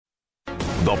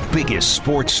the biggest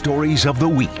sports stories of the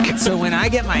week. So when I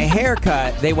get my hair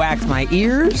cut, they wax my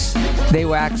ears, they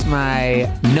wax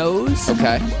my nose,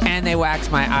 and they wax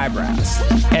my eyebrows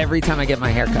every time I get my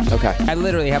hair cut. Okay. I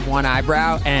literally have one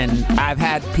eyebrow, and I've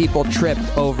had people trip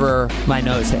over my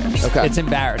nose hairs. Okay. It's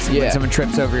embarrassing when someone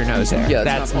trips over your nose hair. Yeah,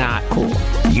 that's not cool.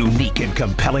 Unique and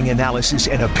compelling analysis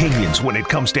and opinions when it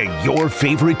comes to your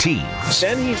favorite teams.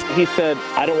 Then he said,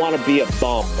 I don't want to be a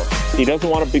bum. He doesn't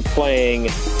want to be playing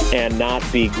and not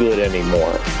be good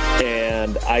anymore.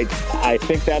 And I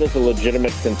think that is a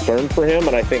legitimate concern for him.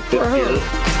 And I think this year,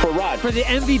 for Rod. For the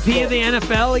MVP of the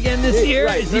NFL again this year?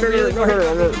 Right. Is he really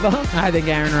I think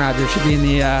Aaron Rodgers should be in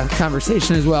the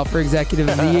conversation as well for Executive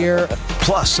of the Year.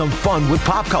 Plus some fun with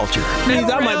pop culture.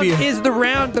 Is the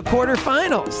round the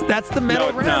quarterfinals? That's the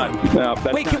medal round. No,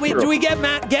 wait, do we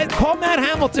get call Matt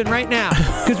Hamilton right now?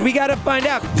 Because we got to find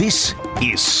out. This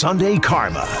is Sunday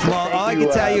Karma. Well, all I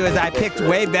can tell you is I picked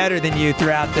way better than you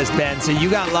throughout this, Ben. So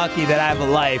you got lucky that I have a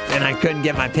life and I couldn't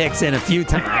get my picks in a few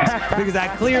times because I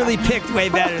clearly picked way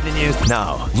better than you.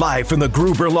 Now, live from the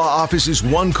Gruber Law Office's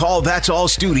One Call That's All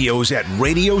studios at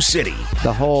Radio City.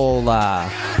 The whole,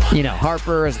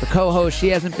 Harper is the co-host. She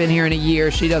hasn't been here in a year.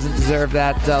 She doesn't deserve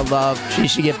that love. She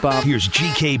should get bumped. Here's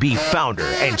GKB founder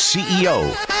and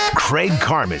CEO, Craig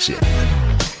Karmazin.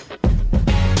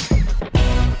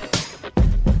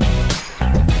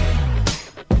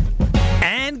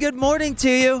 Good morning to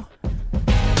you.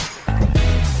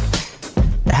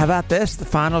 How about this? The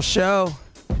final show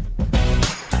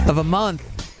of a month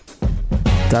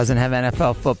doesn't have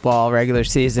NFL football regular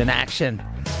season action.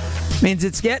 Means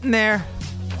it's getting there.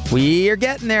 We are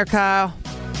getting there, Kyle.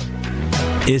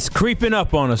 It's creeping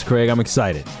up on us, Craig. I'm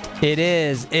excited. It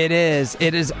is. It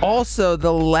is also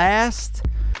the last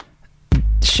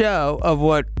show of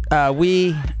what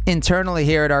we internally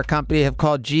here at our company have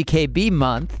called GKB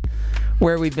Month,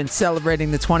 where we've been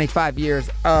celebrating the 25 years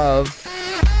of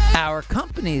our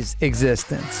company's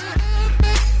existence.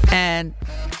 And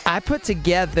I put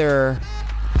together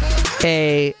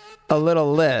a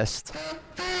little list,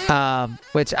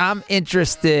 which I'm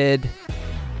interested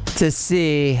to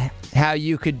see how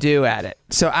you could do at it.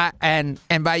 So and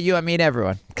by you, I mean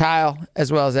everyone. Kyle,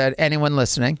 as well as anyone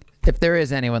listening, if there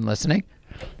is anyone listening.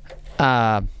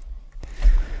 That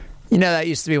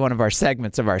used to be one of our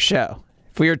segments of our show.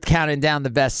 If we were counting down the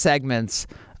best segments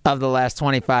of the last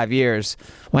 25 years,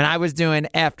 when I was doing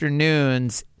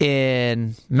afternoons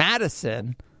in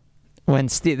Madison, when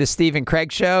the Steve and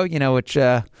Craig show, which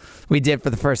we did for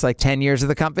the first 10 years of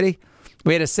the company,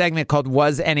 we had a segment called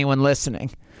Was Anyone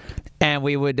Listening? And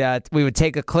we would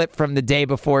take a clip from the day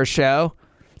before show,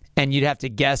 and you'd have to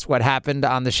guess what happened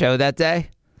on the show that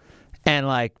day.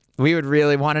 And we would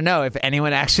really want to know if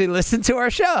anyone actually listened to our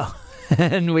show.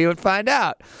 And we would find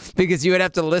out because you would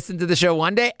have to listen to the show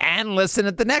one day and listen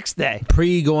it the next day.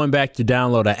 Going back to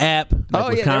download an app,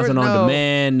 Wisconsin On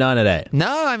Demand, none of that.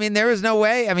 No, there was no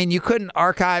way. You couldn't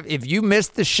archive. If you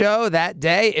missed the show that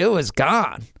day, it was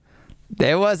gone.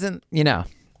 There wasn't, it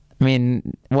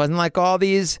wasn't like all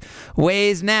these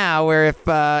ways now where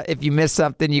if you miss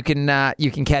something, you can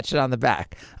catch it on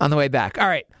the way back. All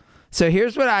right. So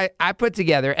here's what I put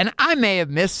together, and I may have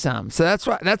missed some. So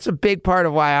that's a big part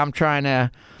of why I'm trying to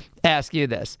ask you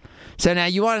this. So now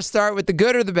you want to start with the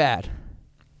good or the bad?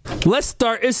 Let's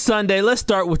start. It's Sunday. Let's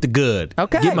start with the good.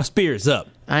 Okay. Get my spirits up.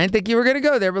 I didn't think you were going to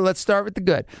go there, but let's start with the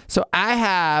good. So I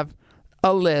have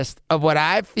a list of what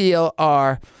I feel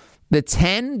are the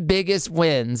 10 biggest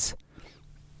wins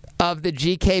of the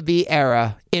GKB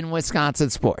era in Wisconsin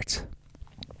sports.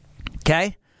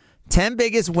 Okay? 10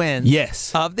 biggest wins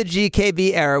of the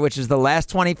GKB era, which is the last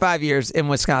 25 years in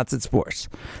Wisconsin sports.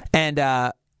 And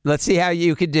let's see how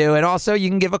you could do. And also, you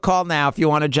can give a call now if you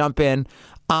want to jump in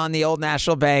on the Old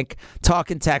National Bank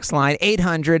talk and text line,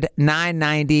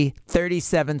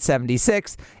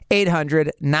 800-990-3776,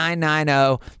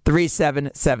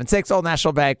 800-990-3776. Old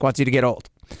National Bank wants you to get old.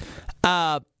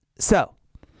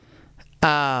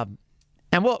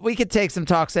 And we could take some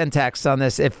talks and texts on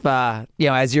this if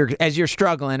as you're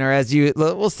struggling or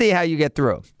we'll see how you get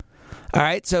through. All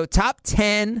right. So top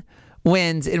 10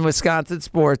 wins in Wisconsin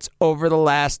sports over the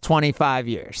last 25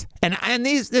 years. And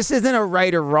this isn't a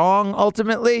right or wrong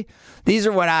ultimately. These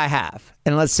are what I have.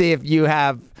 And let's see if you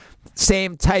have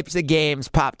same types of games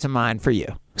pop to mind for you.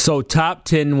 So top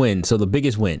 10 wins. So the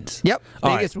biggest wins. Yep.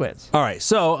 Biggest wins. All right.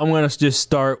 So I'm going to just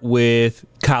start with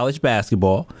college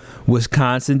basketball.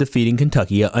 Wisconsin defeating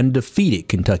Kentucky, an undefeated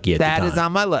Kentucky at the time. That is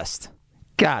on my list.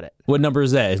 Got it. What number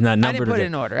is that? It's not numbered. I didn't put it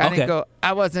in order. Okay.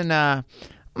 I wasn't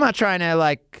I'm not trying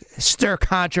to stir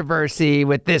controversy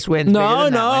with this win.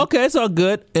 No, okay, it's all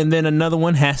good. And then another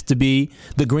one has to be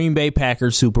the Green Bay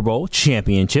Packers Super Bowl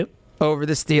championship over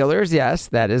the Steelers. Yes,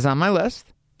 that is on my list.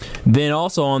 Then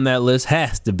also on that list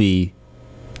has to be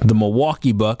the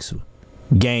Milwaukee Bucks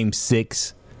Game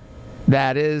 6.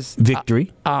 That is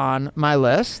victory on my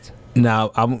list. Now,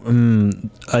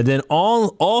 then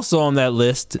also on that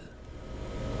list,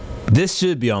 this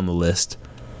should be on the list,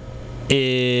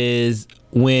 is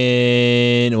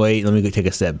when... Wait, let me go take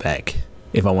a step back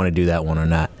if I want to do that one or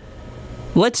not.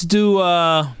 Let's do...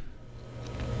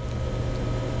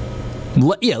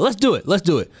 let's do it.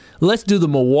 Let's do the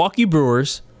Milwaukee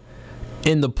Brewers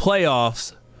in the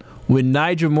playoffs when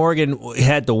Nigel Morgan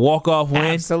had the walk-off win.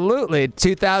 Absolutely.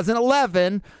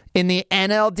 2011 in the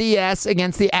NLDS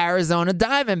against the Arizona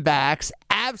Diamondbacks.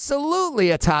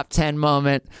 Absolutely a top 10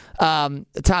 moment,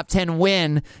 top 10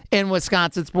 win in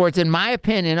Wisconsin sports, in my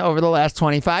opinion, over the last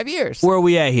 25 years. Where are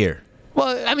we at here?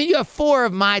 Well, I mean, you have 4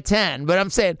 of my 10, but I'm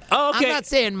saying, I'm not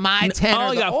saying my 10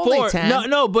 are the only 4. 10.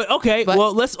 No, but okay.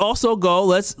 Well, let's also go.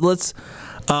 Let's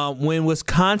when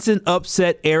Wisconsin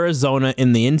upset Arizona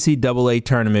in the NCAA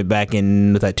tournament back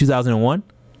in 2001.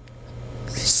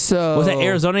 So was that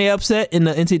Arizona upset in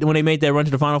the NCAA when they made that run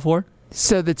to the Final Four?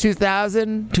 So the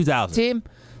 2000 team.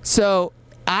 So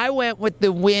I went with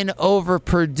the win over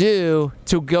Purdue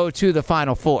to go to the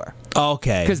Final Four.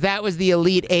 Okay, because that was the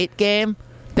Elite 8 game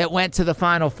that went to the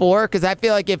Final Four. Because I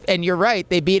feel like and you're right,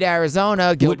 they beat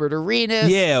Arizona, Gilbert Arenas,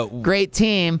 great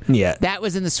team. Yeah, that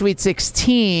was in the Sweet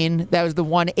 16. That was the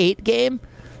 1-8 game,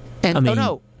 and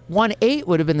 1-8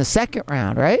 would have been the second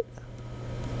round, right?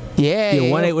 Yeah,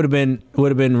 1-8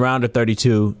 would have been round of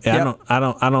 32. Yep. I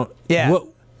don't. Yeah.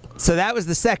 So that was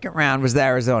the second round, was the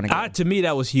Arizona game. To me,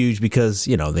 that was huge because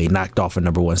they knocked off a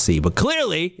number 1 seed. But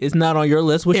clearly, it's not on your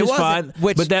list, which is fine.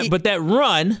 But that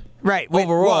run, right?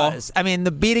 Overall, was. I mean,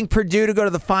 the beating Purdue to go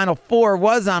to the Final Four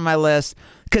was on my list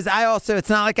because it's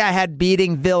not like I had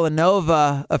beating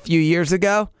Villanova a few years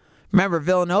ago. Remember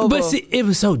Villanova? But see, it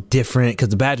was so different because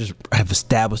the Badgers have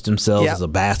established themselves as a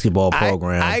basketball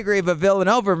program. I agree, but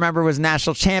Villanova, remember, was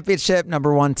national championship,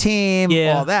 number 1 team,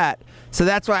 all that. So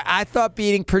that's why I thought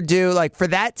beating Purdue, for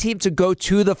that team to go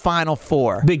to the Final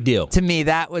Four. Big deal. To me,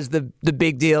 that was the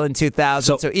big deal in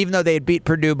 2000. So even though they had beat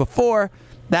Purdue before,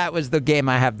 that was the game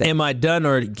I have there. Am I done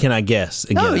or can I guess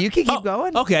again? No, you can keep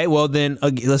going. Okay, well then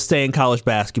let's stay in college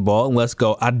basketball and let's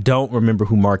go. I don't remember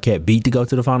who Marquette beat to go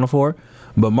to the Final Four,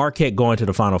 but Marquette going to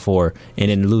the Final Four and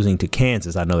then losing to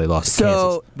Kansas. I know they lost to Kansas.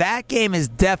 So that game is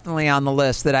definitely on the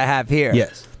list that I have here.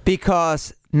 Yes.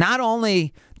 Because not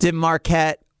only did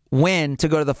Marquette win to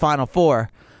go to the Final Four,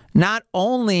 not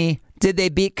only did they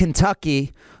beat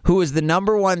Kentucky, who was the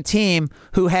number 1 team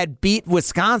who had beat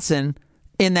Wisconsin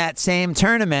in that same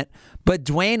tournament, but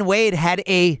Dwayne Wade had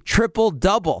a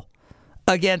triple-double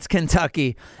against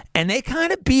Kentucky, and they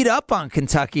kind of beat up on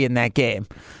Kentucky in that game.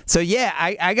 So, yeah,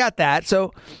 I got that.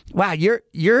 So, wow,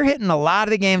 you're hitting a lot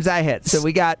of the games I hit. So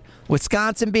we got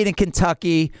Wisconsin beating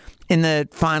Kentucky in the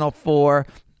Final Four,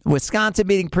 Wisconsin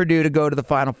beating Purdue to go to the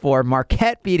Final Four,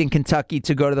 Marquette beating Kentucky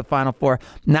to go to the Final Four,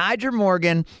 Nigel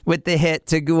Morgan with the hit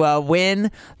to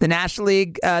win the National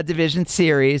League Division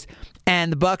Series,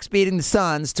 and the Bucks beating the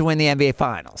Suns to win the NBA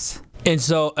Finals. And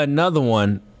so another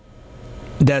one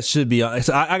that should be on.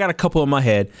 So I got a couple in my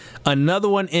head. Another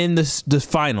one in the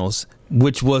finals,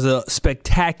 which was a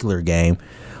spectacular game,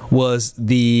 was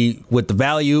with the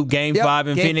value Game 5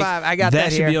 in Game Phoenix. 5, I got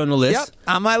that should be on the list.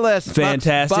 Yep, on my list.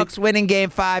 Fantastic. Bucks winning Game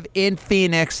 5 in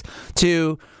Phoenix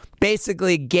to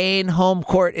basically gain home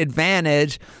court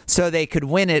advantage so they could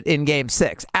win it in Game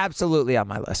 6. Absolutely on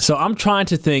my list. So I'm trying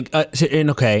to think,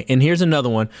 and here's another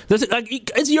one.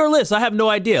 It's your list. I have no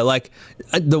idea.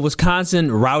 The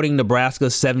Wisconsin routing Nebraska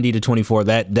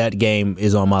 70-24, that game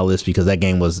is on my list because that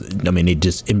game was, they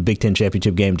just, in Big Ten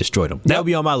championship game, destroyed them. That would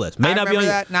be on my list. Not on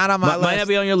my list. Might not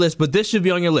be on your list, but this should be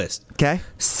on your list. Okay.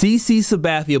 CC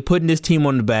Sabathia putting his team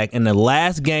on the back in the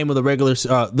last game of the regular,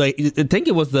 I think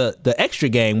it was the extra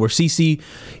game where CC,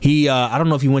 I don't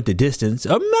know if he went the distance.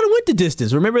 I might have went the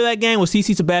distance. Remember that game with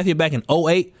CC Sabathia back in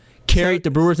 2008? Carried the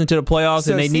Brewers into the playoffs,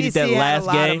 and they needed that last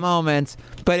game. Had a lot of moments,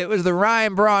 but it was the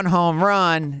Ryan Braun home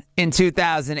run in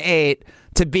 2008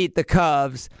 to beat the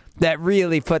Cubs that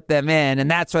really put them in, and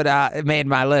that's what made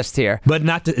my list here. But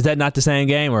is that not the same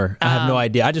game, or I have no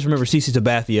idea? I just remember CC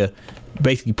Sabathia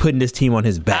basically putting this team on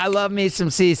his back. I love me some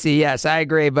CC. Yes, I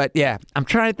agree. But yeah, I'm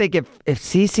trying to think if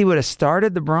CC would have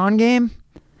started the Braun game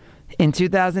in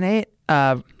 2008.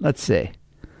 Let's see.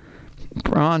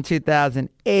 Braun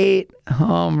 2008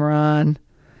 home run.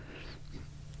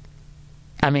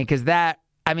 Because that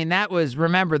was,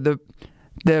 remember, the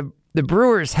the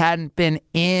Brewers hadn't been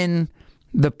in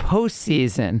the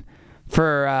postseason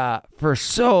for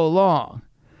so long.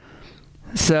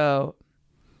 So,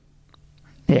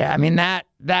 yeah, I mean,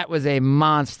 that was a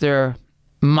monster.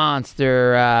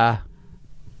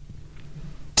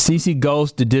 CeCe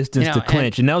goes the distance to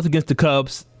clinch, and that was against the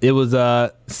Cubs. It was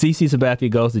CeCe Sabathia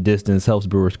goes the distance, helps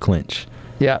Brewers clinch.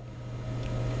 Yep.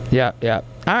 All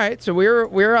right, so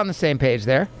we're on the same page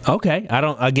there. Okay, I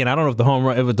don't know if the home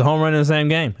run in the same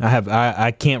game.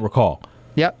 I can't recall.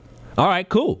 Yep. All right,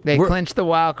 cool. They clinched the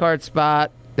wild card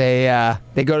spot. They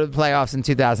go to the playoffs in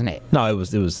 2008. No, it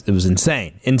was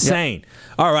insane. Yep.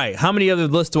 All right, how many other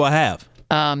lists do I have?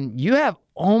 You have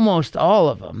almost all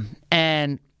of them,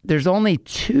 and there's only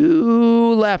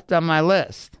 2 left on my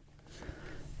list.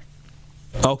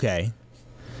 Okay.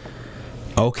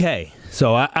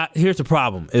 So here's the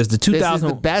problem: is the 2000 This is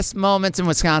the best moments in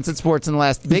Wisconsin sports in the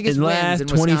last biggest wins in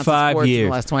 25 Wisconsin sports years. in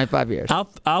the last 25 years.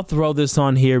 I'll throw this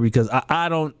on here because I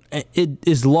don't.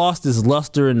 It's lost its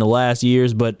luster in the last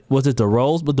years. But was it the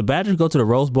Rose? But the Badgers go to the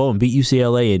Rose Bowl and beat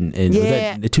UCLA in was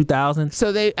that 2000?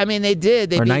 So they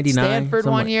did. They beat Stanford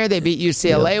one year. They beat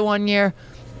UCLA one year.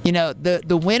 You know,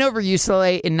 the win over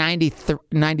UCLA in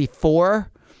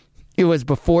 94. It was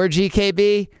before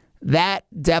GKB. That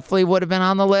definitely would have been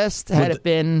on the list had it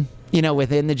been,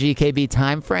 within the GKB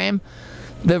time frame.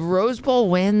 The Rose Bowl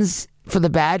wins for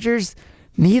the Badgers,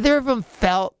 neither of them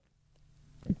felt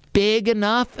big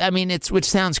enough. I mean, which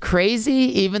sounds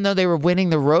crazy, even though they were winning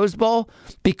the Rose Bowl,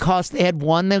 because they had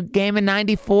won the game in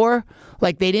 94.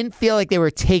 Like, they didn't feel like they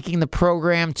were taking the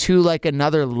program to, like,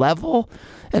 another level.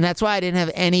 And that's why I didn't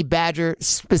have any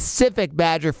specific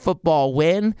Badger football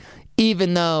win,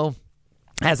 even though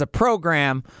as a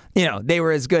program, they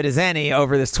were as good as any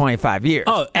over this 25 years.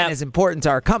 And as important to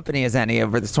our company as any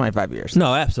over this 25 years.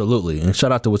 No, absolutely. And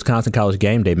shout out to Wisconsin College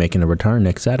Game Day making a return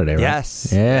next Saturday, right?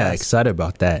 Yes. Yeah, excited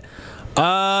about that.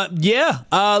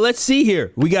 Let's see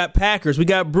here. We got Packers, we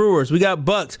got Brewers, we got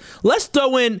Bucks. Let's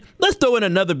throw in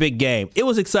another big game. It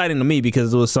was exciting to me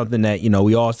because it was something that,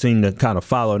 we all seem to kind of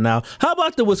follow now. How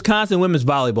about the Wisconsin women's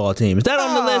volleyball team? Is that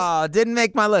on the list? Oh, didn't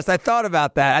make my list. I thought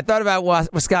about that. I thought about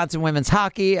Wisconsin women's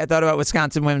hockey. I thought about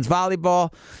Wisconsin women's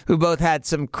volleyball, who both had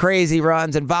some crazy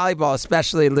runs, and volleyball,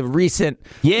 especially the recent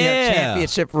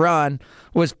championship run,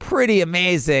 was pretty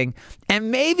amazing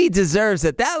and maybe deserves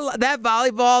it. That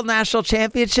volleyball national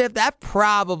championship, that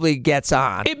probably gets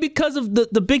on. Because of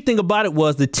the big thing about it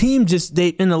was the team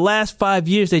in the last 5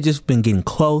 years, they just been getting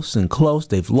close and close.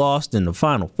 They've lost in the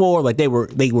Final Four. Like they were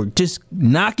just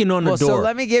knocking on the door. So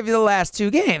let me give you the last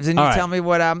 2 games and you tell me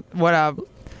what I'm.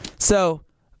 So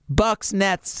Bucks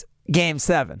Nets Game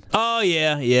 7. Oh,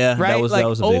 yeah. Right? That was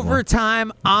a big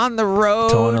overtime one. on the road.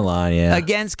 Towing the line, yeah.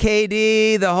 Against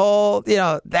KD, the whole,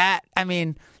 that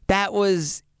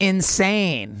was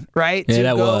insane, right? Yeah, to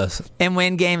that go was. And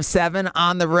win Game 7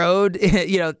 on the road.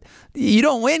 You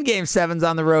don't win Game 7s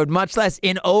on the road, much less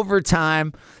in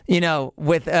overtime,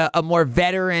 with a more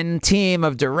veteran team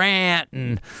of Durant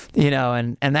and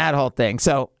that whole thing.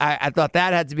 So I thought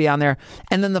that had to be on there.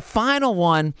 And then the final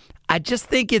one, I just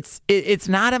think it's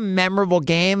not a memorable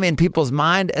game in people's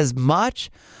mind as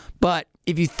much, but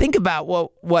if you think about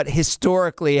what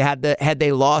historically had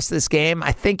they lost this game,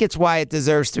 I think it's why it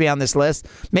deserves to be on this list.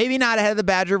 Maybe not ahead of the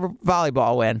Badger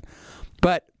volleyball win,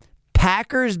 but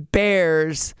Packers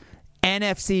Bears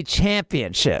NFC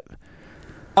Championship.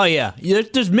 Oh, yeah.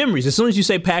 There's memories. As soon as you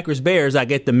say Packers Bears, I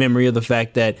get the memory of the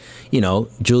fact that,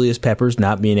 Julius Peppers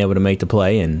not being able to make the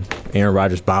play and Aaron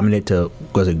Rodgers bombing it to,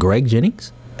 was it Greg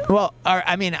Jennings? Well,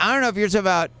 I don't know if you're talking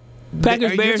about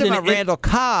Packers Bears. You're talking about Randall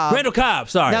Cobb. Randall Cobb,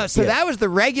 sorry. No, so that was the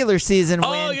regular season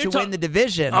win to win the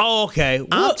division. Oh, okay.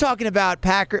 I'm talking about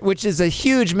Packers, which is a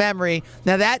huge memory.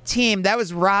 Now, that team, that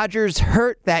was Rodgers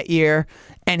hurt that year,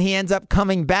 and he ends up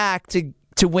coming back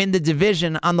to win the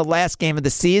division on the last game of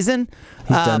the season. He's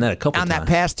done that a couple times. On times.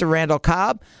 that pass to Randall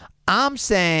Cobb. I'm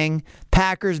saying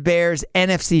Packers Bears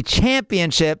NFC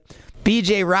Championship.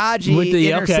 B.J. Raji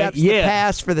intercepts the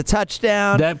pass for the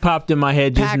touchdown. That popped in my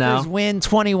head just Packers now. Packers win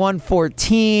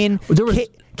 21-14.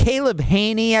 Caleb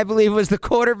Haney, I believe, was the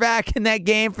quarterback in that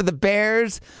game for the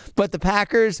Bears, but the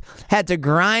Packers had to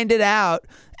grind it out.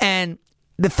 And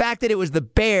the fact that it was the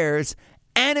Bears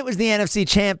and it was the NFC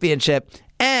Championship,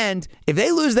 and if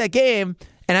they lose that game,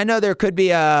 and I know there could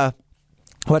be a,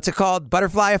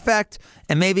 butterfly effect,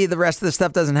 and maybe the rest of the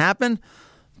stuff doesn't happen,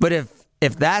 but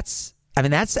if that's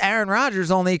Aaron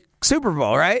Rodgers' only Super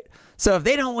Bowl, right? So if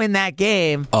they don't win that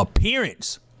game...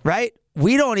 Appearance. Right?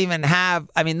 We don't even have...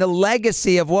 the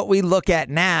legacy of what we look at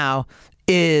now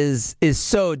is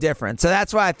so different. So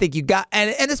that's why I think you got,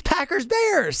 and it's Packers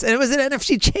Bears, and it was an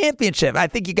NFC Championship. I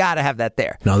think you got to have that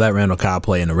there. No, that Randall Cobb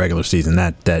play in the regular season,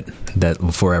 that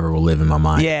forever will live in my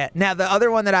mind. Yeah. Now the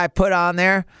other one that I put on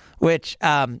there, which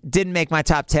didn't make my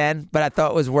top 10, but I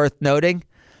thought was worth noting,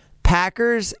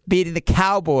 Packers beating the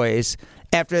Cowboys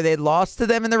after they lost to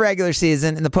them in the regular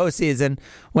season, in the postseason,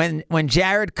 when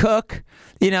Jared Cook,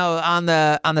 on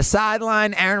the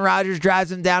sideline, Aaron Rodgers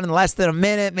drives him down in less than a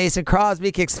minute. Mason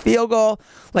Crosby kicks field goal.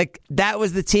 Like, that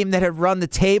was the team that had run the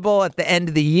table at the end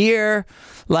of the year.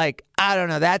 Like, I don't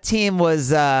know. That team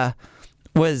was a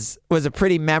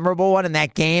pretty memorable one, and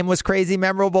that game was crazy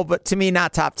memorable, but to me,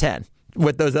 not top 10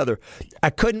 with those other. I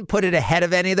couldn't put it ahead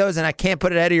of any of those, and I can't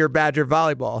put it ahead of your Badger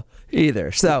volleyball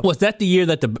either. So, was that the year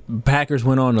that the Packers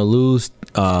went on to lose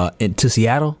to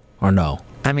Seattle, or no?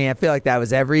 I mean, I feel like that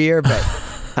was every year, but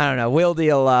I don't know.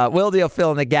 Wilde'll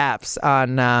fill in the gaps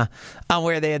on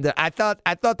where they ended. I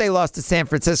thought they lost to San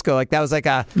Francisco. Like, that was like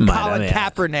a Colin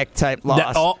Kaepernick type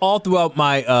loss. All throughout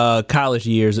my college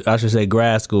years, I should say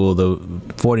grad school, the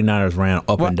 49ers ran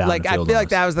up and down the field. I feel like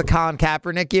that was the Colin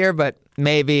Kaepernick year, but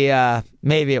maybe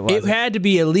it was. It had to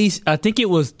be at least, I think it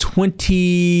was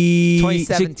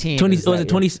 2017.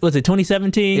 Was it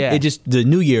 2017? Yeah. It just the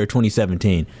new year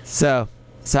 2017. So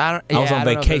I don't. I was on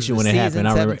vacation when it happened.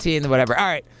 I remember 17, whatever. All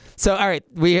right. So, all right,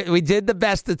 we did the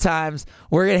best of times.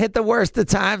 We're going to hit the worst of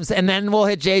times, and then we'll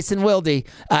hit Jason Wilde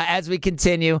as we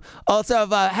continue. Also,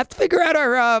 have to figure out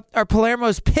our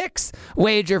Palermo's picks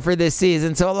wager for this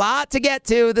season. So, a lot to get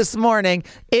to this morning.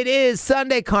 It is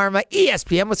Sunday Karma,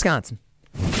 ESPN Wisconsin.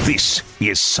 This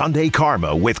is Sunday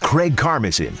Karma with Craig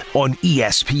Karmazin on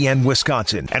ESPN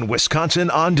Wisconsin and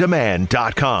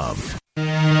WisconsinOnDemand.com.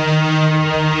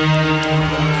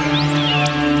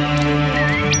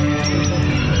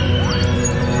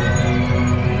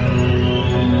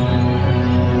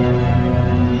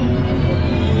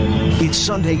 It's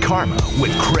Sunday Karma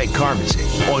with Craig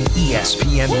Karmazin on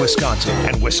ESPN Wisconsin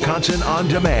and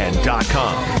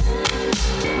WisconsinOnDemand.com.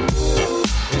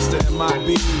 It's the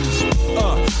MIBs.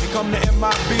 Here come the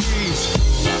MIBs.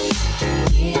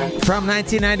 From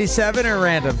 1997 or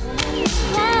random?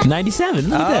 97.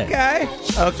 Look at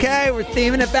that. Okay. We're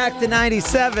theming it back to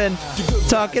 97.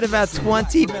 Talking about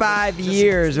 25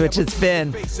 years, which it's been.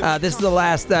 This is the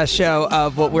last show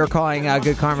of what we're calling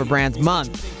Good Karma Brands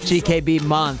Month, GKB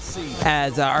Month,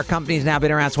 as our company's now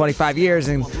been around 25 years,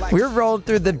 and we're rolling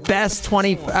through the best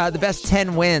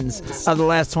 10 wins of the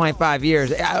last 25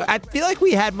 years. I feel like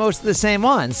we had most of the same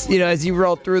ones, as you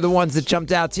rolled through the ones that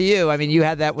jumped out to you. I mean, you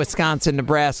had that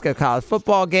Wisconsin-Nebraska college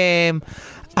football game.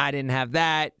 I didn't have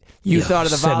that. You thought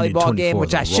of the volleyball game,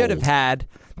 which I should have had,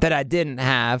 that I didn't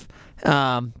have.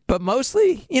 But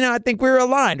mostly, I think we were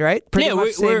aligned, right? Pretty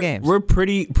much same games. We're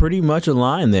pretty much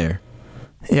aligned there.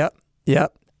 Yep.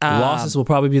 Losses will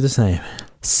probably be the same.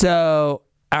 So,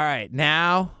 all right,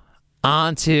 now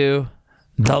on to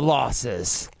the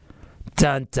losses.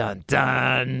 Dun, dun,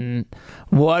 dun.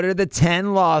 What are the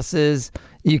 10 losses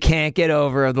you can't get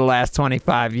over of the last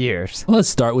 25 years? Let's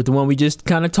start with the one we just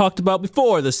kind of talked about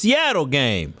before, the Seattle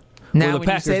game. Now, when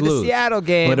Packers you say lose. The Seattle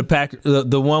game, where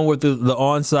the one with the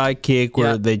onside kick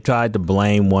where they tried to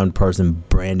blame one person,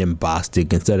 Brandon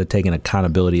Bostic, instead of taking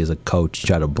accountability as a coach,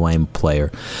 try to blame a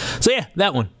player. So yeah,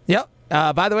 that one. Yep.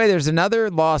 By the way, there's another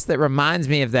loss that reminds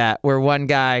me of that, where one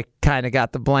guy kind of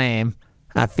got the blame.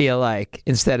 I feel like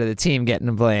instead of the team getting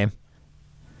the blame.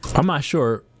 I'm not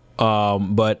sure,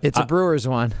 but it's a Brewers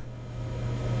one.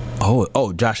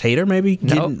 Oh, Josh Hader maybe?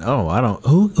 Nope. I don't.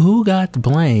 Who got the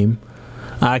blame?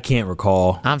 I can't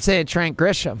recall. I'm saying Trent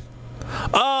Grisham.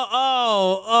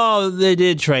 They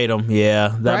did trade him.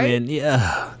 Yeah. Right?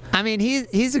 I mean,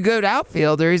 he's a good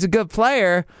outfielder. He's a good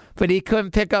player, but he couldn't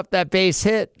pick up that base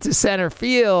hit to center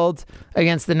field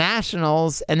against the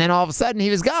Nationals, and then all of a sudden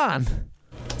he was gone.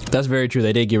 That's very true.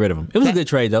 They did get rid of him. It was a good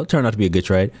trade, though. It turned out to be a good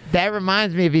trade. That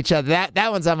reminds me of each other.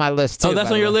 That one's on my list, too. Oh, that's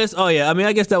on your list? Oh, yeah. I mean,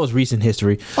 I guess that was recent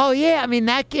history. Oh, yeah. I mean,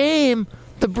 that game,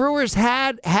 the Brewers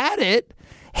had it.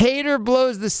 Hader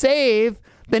blows the save.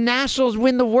 The Nationals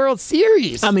win the World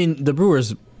Series. I mean, the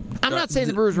Brewers... I'm not saying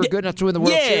the Brewers were good enough to win the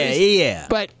World Series. Yeah.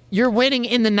 But you're winning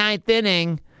in the 9th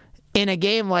inning in a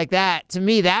game like that. To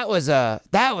me, that was a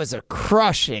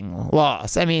crushing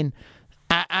loss. I mean,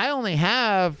 I only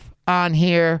have on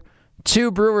here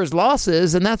 2 Brewers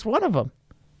losses, and that's one of them.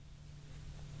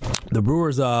 The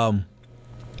Brewers...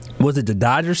 Was it the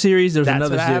Dodger series? There was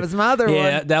another series. That was my other one.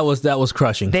 Yeah, that was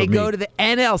crushing for me. They go to the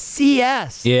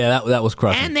NLCS. Yeah, that was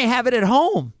crushing. And they have it at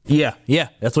home. Yeah,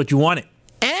 that's what you wanted.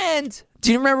 And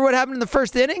do you remember what happened in the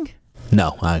first inning?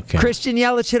 No, I can't. Christian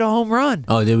Yelich hit a home run.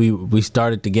 Oh, did we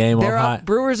started the game off hot?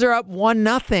 Brewers are up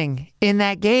 1-0 in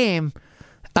that game.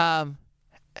 Jules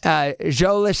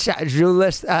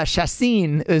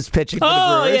Chassin is pitching for the Brewers.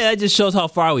 Oh, yeah, that just shows how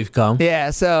far we've come.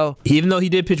 Yeah, so even though he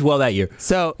did pitch well that year.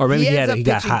 So or maybe he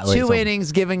got hot late. 2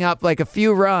 innings, giving up like a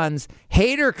few runs.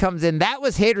 Hader comes in. That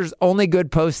was Hader's only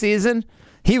good postseason.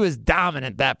 He was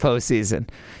dominant that postseason.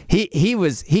 He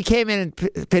came in and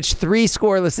pitched 3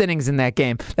 scoreless innings in that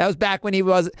game. That was back when he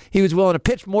was willing to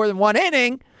pitch more than 1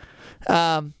 inning.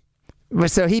 So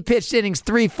he pitched innings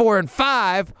 3, 4, and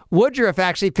 5. Woodruff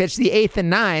actually pitched the 8th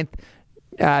and 9th.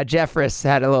 Jeffress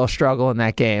had a little struggle in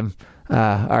that game.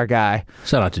 Our guy.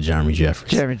 Shout out to Jeremy Jeffress.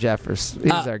 Jeremy Jeffress.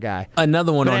 He's our guy.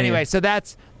 Another one but on anyway, here. so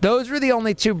those were the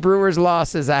only 2 Brewers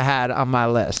losses I had on my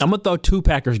list. I'm going to throw 2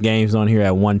 Packers games on here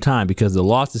at one time because the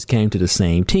losses came to the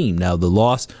same team. Now, the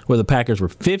loss where the Packers were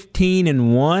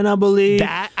 15-1, I believe.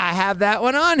 I have that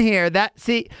one on here.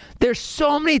 There's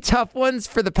so many tough ones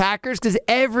for the Packers because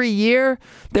every year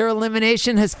their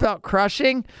elimination has felt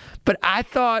crushing. But I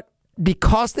thought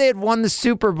because they had won the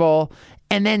Super Bowl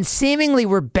and then seemingly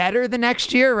were better the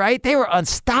next year, right? They were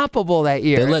unstoppable that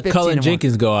year. They let Cullen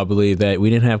Jenkins go, I believe. That we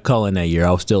didn't have Cullen that year.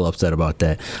 I was still upset about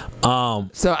that.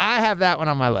 So I have that one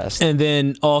on my list. And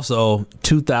then also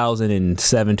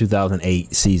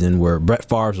 2007-2008 season where Brett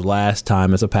Favre's last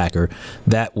time as a Packer,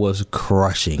 that was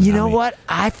crushing. You know what?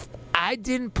 I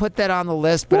didn't put that on the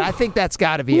list, but I think that's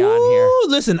got to be on here.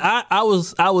 Listen, I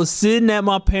was sitting at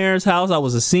my parents' house. I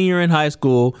was a senior in high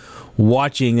school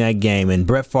watching that game, and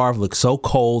Brett Favre looked so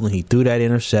cold, and he threw that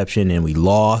interception, and we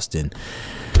lost, and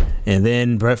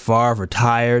then Brett Favre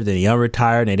retired, then he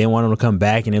unretired, and they didn't want him to come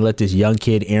back, and they let this young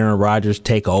kid, Aaron Rodgers,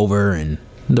 take over, and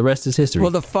the rest is history.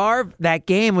 Well, the Favre, that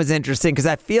game was interesting because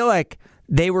I feel like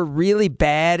they were really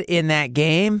bad in that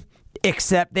game,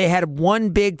 except they had one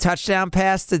big touchdown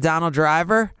pass to Donald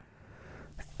Driver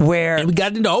and we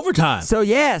got into overtime. So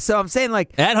I'm saying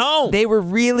like at home. They were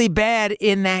really bad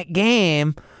in that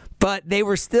game, but they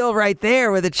were still right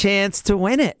there with a chance to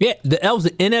win it. Yeah, that was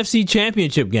the NFC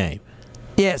Championship game.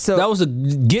 Yeah, so that was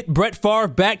get Brett Favre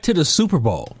back to the Super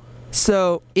Bowl.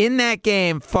 So in that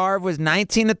game, Favre was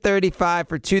 19-35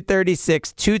 for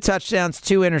 236, 2 touchdowns,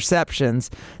 2 interceptions.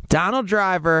 Donald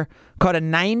Driver caught a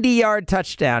 90-yard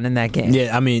touchdown in that game.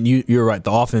 Yeah, I mean, you're right.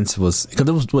 The offense was, because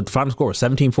it was what the final score was,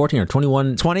 17-14 or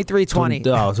 21? 23-20.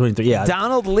 Oh, 23, yeah.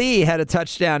 Donald Lee had a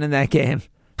touchdown in that game.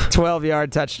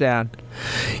 12-yard touchdown.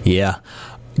 Yeah.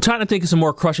 I'm trying to think of some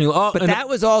more crushing. But that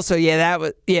was also,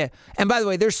 And by the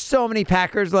way, there's so many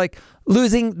Packers, like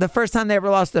losing the first time they ever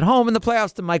lost at home in the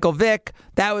playoffs to Michael Vick.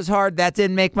 That was hard. That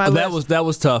didn't make my list. That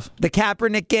was tough. The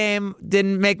Kaepernick game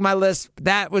didn't make my list.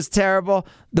 That was terrible.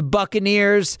 The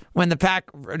Buccaneers, when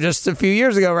just a few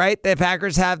years ago, right? The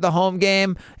Packers have the home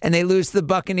game and they lose to the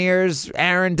Buccaneers.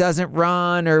 Aaron doesn't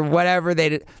run or whatever.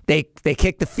 They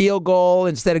kick the field goal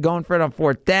instead of going for it on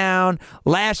 4th down.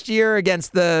 Last year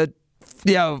against the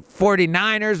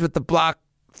 49ers with the block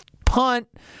punt,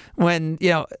 when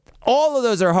all of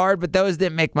those are hard, but those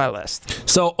didn't make my list.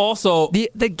 So also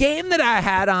the game that I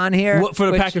had on here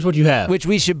for the Packers, what you have, which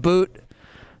we should boot,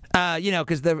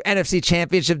 because the NFC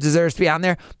Championship deserves to be on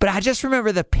there. But I just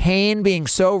remember the pain being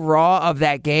so raw of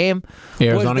that game.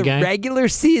 Arizona was the game? Regular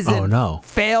season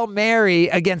Fail Mary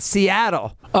against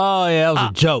Seattle. Oh, yeah, that was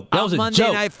a joke. That was a Monday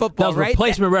joke. Night Football, that was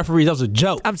replacement referees. That was a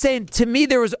joke. I'm saying, to me,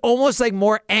 there was almost like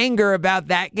more anger about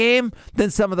that game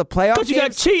than some of the playoff games. But you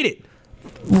got cheated.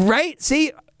 Right?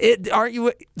 See, aren't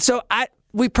you? So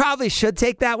we probably should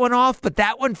take that one off, but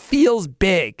that one feels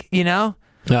big, No,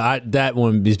 that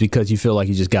one is because you feel like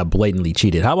you just got blatantly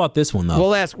cheated. How about this one though?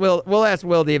 We'll ask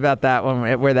Wilde about that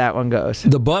one, where that one goes.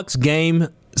 The Bucks Game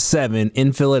 7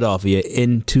 in Philadelphia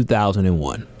in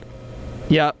 2001.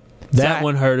 Yep. That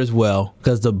one hurt as well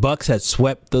because the Bucks had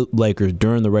swept the Lakers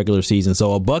during the regular season.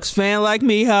 So a Bucks fan like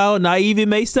me, how naive it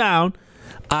may sound,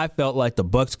 I felt like the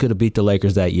Bucks could have beat the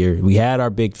Lakers that year. We had our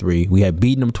big three. We had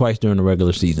beaten them twice during the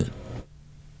regular season.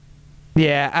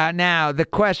 Yeah. Now the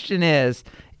question is,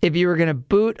 if you were going to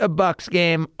boot a Bucks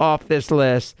game off this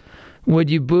list, would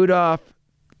you boot off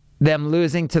them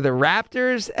losing to the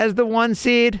Raptors as the 1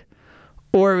 seed,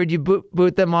 or would you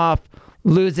boot them off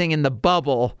losing in the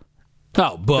bubble?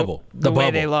 Oh, bubble. The way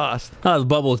bubble. they lost. Oh, the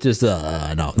bubble is just, no.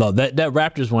 That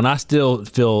Raptors one, I still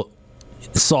feel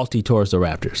salty towards the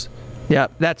Raptors.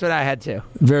 Yep, that's what I had too.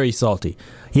 Very salty.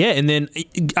 Yeah, and then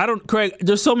Craig,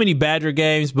 there's so many Badger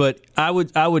games, but I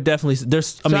would definitely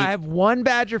I have one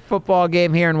Badger football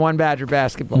game here and one Badger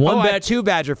basketball. I have 2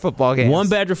 Badger football games. One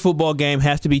Badger football game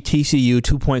has to be TCU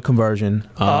 2-point conversion.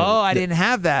 I didn't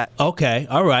have that. Okay,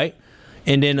 all right.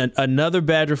 And then another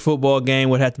Badger football game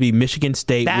would have to be Michigan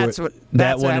State.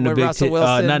 That one in the Big Ten.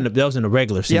 That was in the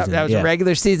regular season. Yep, that was a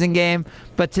regular season game.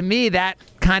 But to me, that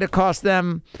kind of cost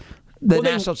them the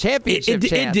national championship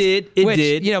chance. It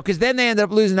did. Because then they ended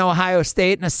up losing to Ohio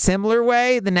State in a similar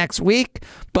way the next week.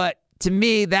 But to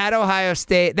me,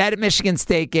 that Michigan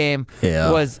State game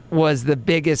was the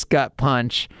biggest gut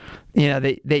punch,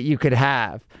 that you could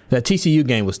have. That TCU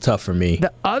game was tough for me.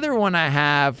 The other one I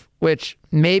have, which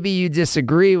maybe you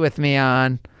disagree with me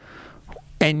on,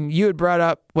 and you had brought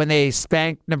up when they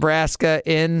spanked Nebraska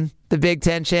in the Big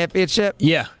Ten championship.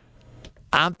 Yeah.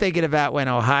 I'm thinking about when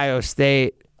Ohio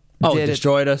State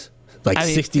destroyed us?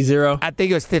 60-0? I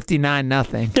think it was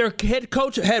 59-0. Their head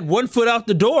coach had one foot out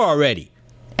the door already.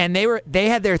 And they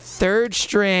had their third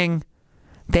string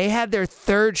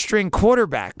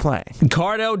quarterback playing.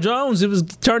 Cardell Jones,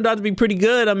 turned out to be pretty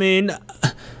good. I mean,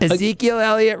 Ezekiel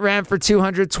Elliott ran for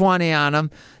 220 on him.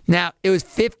 Now, it was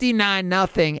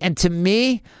 59-0, and to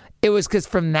me, it was because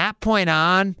from that point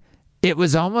on, it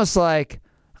was almost like,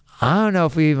 I don't know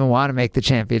if we even want to make the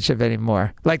championship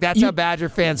anymore. Like, that's how Badger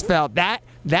fans felt. That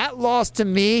loss to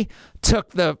me took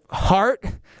the heart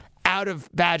out of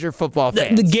Badger football fans.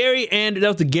 That was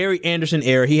the Gary Anderson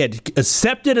era. He had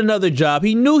accepted another job.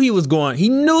 He knew he was going. He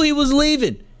knew he was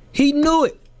leaving. He knew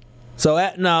it. So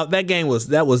that game was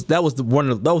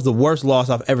the worst loss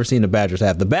I've ever seen the Badgers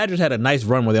have. The Badgers had a nice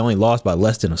run where they only lost by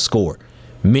less than a score.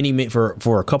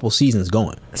 For a couple seasons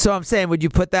going. So I'm saying, would you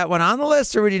put that one on the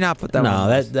list, or would you not put that one on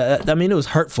the list? It was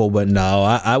hurtful, but no,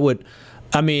 I would.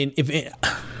 I mean,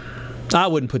 I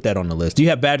wouldn't put that on the list. Do you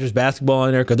have Badgers basketball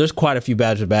in there? Because there's quite a few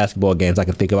Badgers basketball games I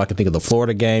can think of. I can think of the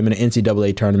Florida game in the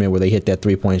NCAA tournament where they hit that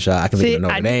 3-point shot. I can think of the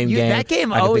Notre Dame game. That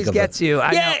game always gets you.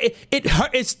 It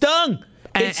hurt. It stung.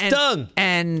 It stung.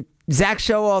 And Zach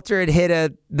Showalter had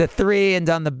hit the three and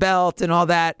done the belt and all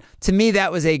that. To me,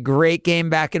 that was a great game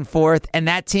back and forth. And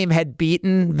that team had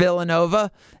beaten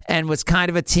Villanova and was kind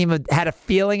of had a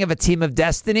feeling of a team of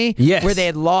destiny. Yes. Where they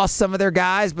had lost some of their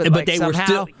guys, but they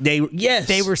somehow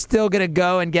were still going to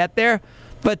go and get there.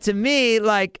 But to me,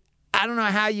 I don't know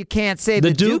how you can't say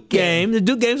the Duke game. The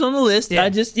Duke game's on the list. Yeah. I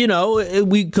just,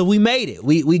 because we made it.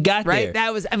 We got there. Right.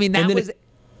 That was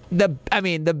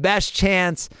the best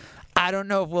chance. I don't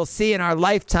know if we'll see in our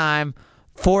lifetime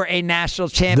for a national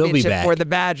championship for the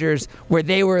Badgers, where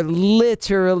they were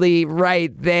literally right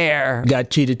there. Got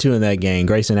cheated too in that game.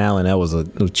 Grayson Allen, that was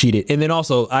cheated. And then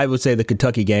also, I would say the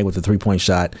Kentucky game with the 3-point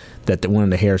shot that one of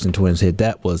the Harrison twins hit,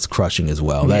 that was crushing as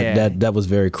well. That was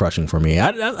very crushing for me.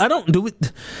 I don't do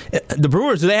it. The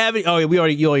Brewers, do they have any? Oh, you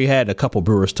already had a couple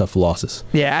Brewers tough losses.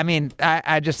 Yeah, I mean,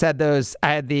 I just had those.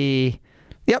 I had we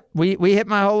hit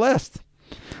my whole list.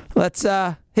 Let's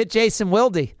hit Jason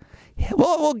Wilde.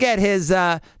 We'll get his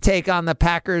take on the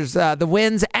Packers, the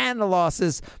wins and the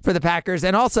losses for the Packers.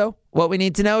 And also, what we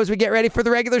need to know as we get ready for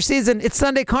the regular season. It's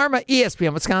Sunday Karma,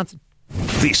 ESPN Wisconsin.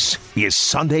 This is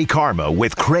Sunday Karma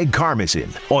with Craig Karmazin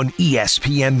on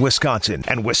ESPN Wisconsin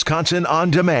and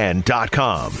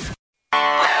WisconsinOnDemand.com.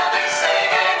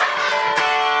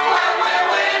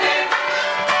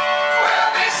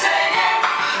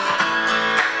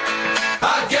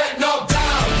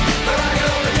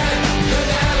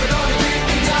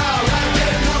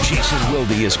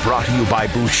 Is brought to you by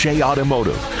Boucher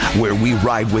Automotive, where we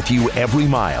ride with you every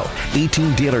mile.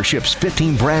 18 dealerships,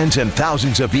 15 brands, and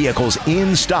thousands of vehicles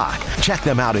in stock. Check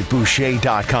them out at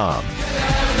Boucher.com.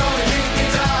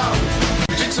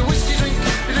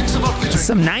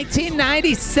 Some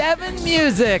 1997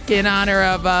 music in honor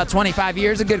of 25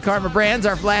 years of Good Karma Brands,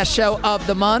 our last show of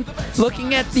the month,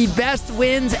 looking at the best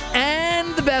wins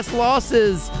and the best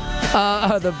losses,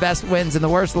 the best wins and the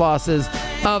worst losses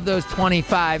of those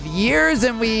 25 years.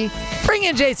 And we bring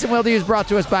in Jason Wilde, who's brought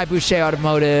to us by Boucher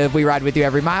Automotive. We ride with you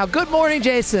every mile. Good morning,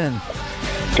 Jason.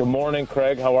 Good morning,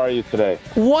 Craig. How are you today?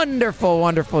 Wonderful,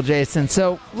 wonderful, Jason.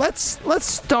 So let's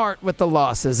start with the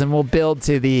losses, and we'll build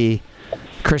to the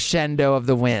crescendo of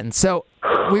the win. So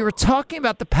we were talking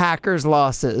about the Packers'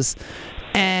 losses,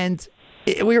 and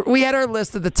we had our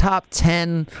list of the top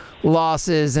 10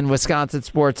 losses in Wisconsin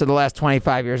sports of the last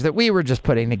 25 years that we were just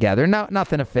putting together. No,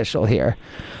 nothing official here.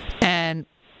 And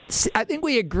I think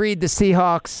we agreed the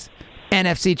Seahawks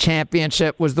NFC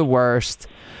Championship was the worst.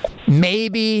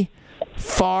 Maybe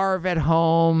Favre at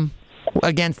home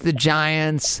against the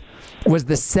Giants was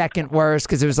the second worst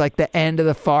because it was like the end of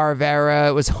the Favre era.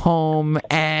 It was home,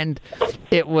 and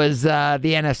it was the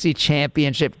NFC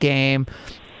Championship game.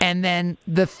 And then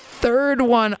the third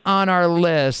one on our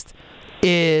list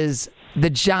is the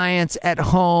Giants at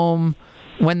home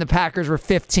when the Packers were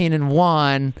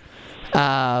 15-1,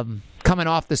 coming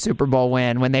off the Super Bowl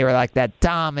win when they were like that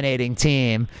dominating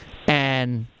team. And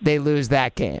then they lose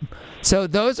that game. So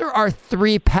those are our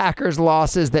 3 Packers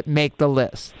losses that make the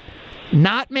list.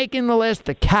 Not making the list,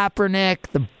 the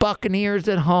Kaepernick, the Buccaneers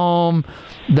at home,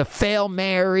 the Fail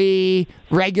Mary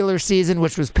regular season,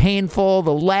 which was painful,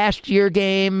 the last year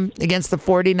game against the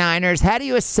 49ers. How do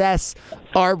you assess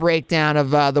our breakdown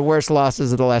of the worst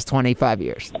losses of the last 25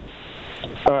 years?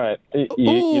 All right.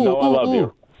 You know I love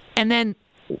you. And then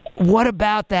what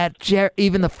about that,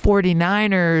 even the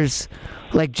 49ers,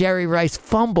 like Jerry Rice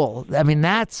fumble? I mean,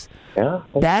 that's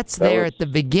there at the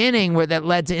beginning where that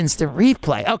led to instant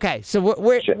replay. Okay, so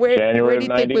where do you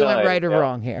think we went right or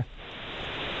wrong here?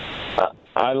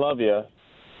 I love you.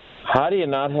 How do you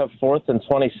not have 4th and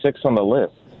 26 on the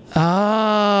list?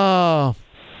 Oh.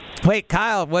 Wait,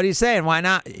 Kyle, what are you saying? Why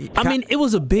not? I mean, it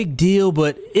was a big deal,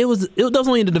 but it was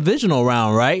only in the divisional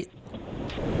round, right?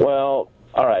 Well,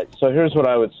 all right. So here's what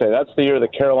I would say. That's the year the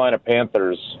Carolina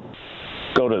Panthers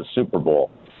go to the Super Bowl.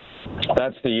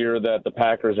 That's the year that the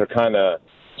Packers are kind of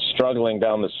struggling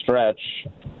down the stretch,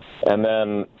 and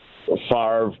then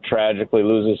Favre tragically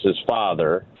loses his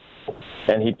father,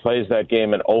 and he plays that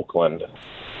game in Oakland.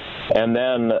 And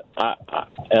then,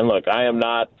 look, I am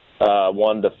not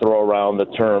one to throw around the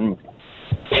term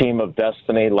team of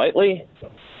destiny lightly,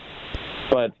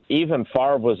 but even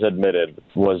Favre was admitting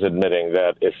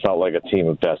that it felt like a team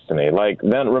of destiny. Like,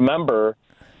 then remember,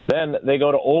 then they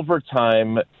go to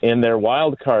overtime in their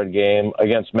wild card game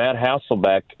against Matt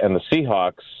Hasselbeck and the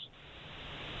Seahawks,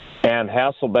 and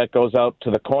Hasselbeck goes out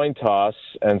to the coin toss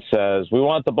and says, "We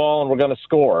want the ball and we're going to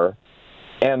score."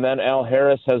 And then Al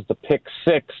Harris has the pick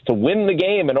 6 to win the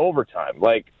game in overtime.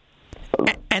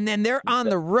 And then they're on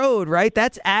the road, right?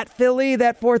 That's at Philly,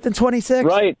 that 4th and 26?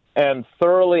 Right, and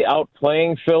thoroughly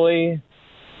outplaying Philly.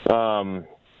 And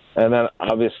then,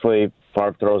 obviously,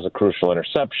 Favre throws a crucial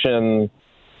interception.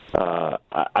 I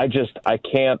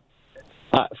can't.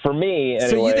 For me, anyway.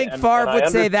 So you think Favre would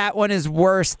say that one is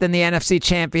worse than the NFC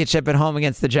Championship at home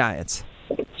against the Giants?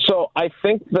 So I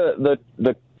think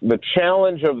the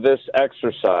challenge of this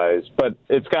exercise, but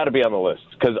it's got to be on the list,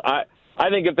 because I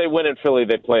think if they win in Philly,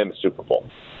 they play in the Super Bowl.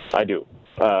 I do.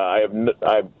 I'm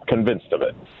convinced of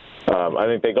it. I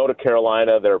think they go to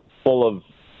Carolina. They're full of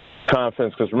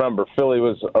confidence, because remember, Philly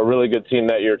was a really good team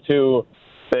that year too.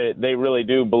 They really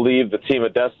do believe the team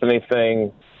of destiny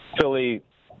thing. Philly,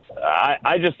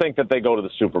 I just think that they go to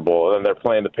the Super Bowl, and they're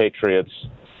playing the Patriots.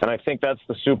 And I think that's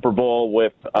the Super Bowl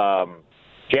with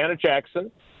Janet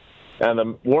Jackson and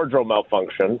the wardrobe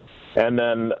malfunction. And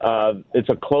then it's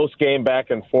a close game back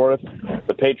and forth.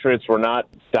 The Patriots were not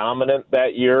dominant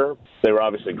that year. They were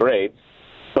obviously great,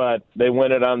 but they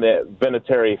win it on the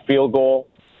Vinatieri field goal.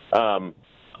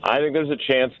 I think there's a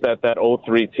chance that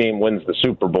 03 team wins the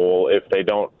Super Bowl if they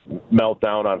don't melt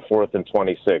down on 4th and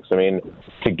 26. I mean,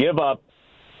 to give up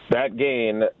that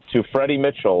gain to Freddie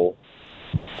Mitchell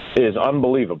is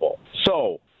unbelievable.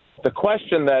 So the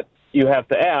question that you have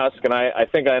to ask, and I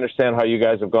think I understand how you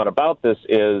guys have gone about this,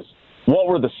 is what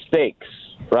were the stakes,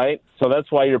 right? So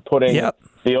that's why you're putting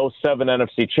the 07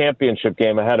 NFC Championship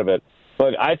game ahead of it.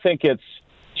 But I think it's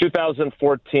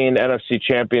 2014 NFC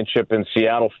Championship in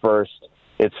Seattle first.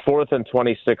 It's 4th and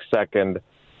 26 second.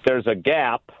 There's a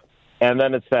gap, and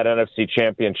then it's that NFC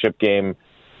Championship game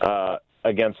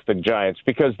against the Giants.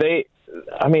 Because they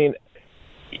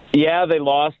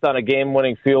lost on a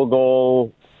game-winning field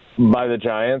goal by the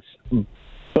Giants,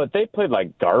 but they played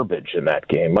like garbage in that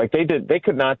game. Like they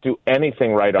could not do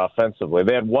anything right offensively.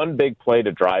 They had one big play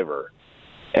to Driver,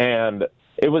 and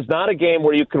it was not a game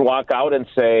where you could walk out and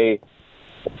say,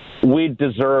 we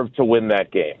deserve to win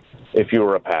that game if you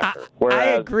were a Packer. I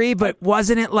agree, but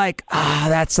wasn't it like,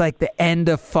 that's like the end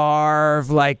of Favre,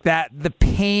 like that, the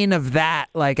pain of that,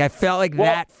 like I felt like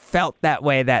that felt that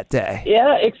way that day.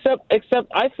 Yeah, except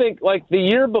I think like the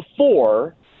year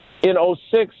before in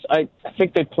 06, I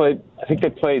think they played,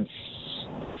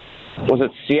 was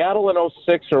it Seattle in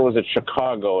 06 or was it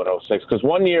Chicago in 06? Because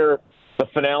one year the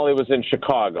finale was in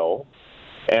Chicago,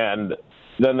 and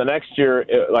then the next year,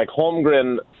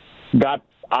 Holmgren got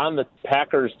on the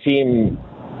Packers team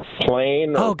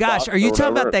plane. Oh gosh, are you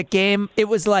talking about that game? It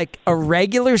was like a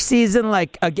regular season,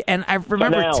 and I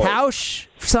remember finale. Tausch.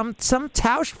 Some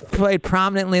Tausch played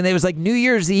prominently, and it was like New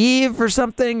Year's Eve or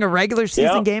something, a regular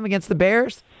season game against the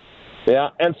Bears. Yeah,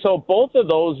 and so both of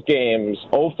those games,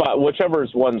 05, whichever is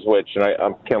one's which, and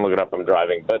I can't look it up, I'm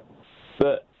driving, but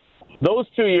those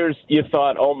 2 years you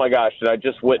thought, oh my gosh, did I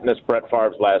just witness Brett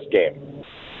Favre's last game?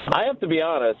 I have to be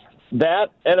honest, that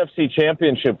NFC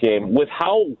Championship game, with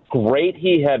how great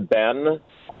he had been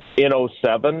in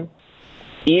 07,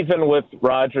 even with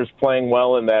Rodgers playing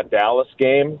well in that Dallas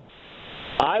game,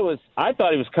 I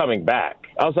thought he was coming back.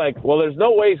 I was like, well, there's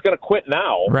no way he's going to quit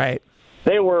now. Right.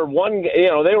 They were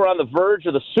they were on the verge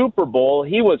of the Super Bowl.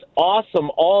 He was awesome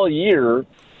all year,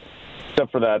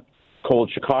 except for that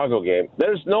cold Chicago game.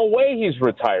 There's no way he's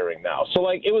retiring now. So,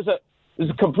 like, it was a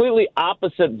completely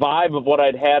opposite vibe of what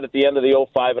I'd had at the end of the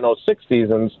 05 and 06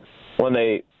 seasons when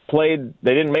they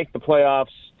didn't make the playoffs.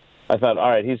 I thought, all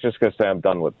right, he's just going to say, I'm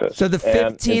done with this. So the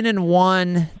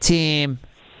 15-1 team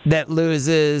that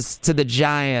loses to the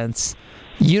Giants,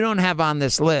 you don't have on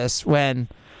this list when,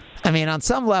 I mean, on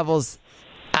some levels,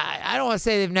 I don't want to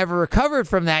say they've never recovered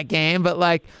from that game, but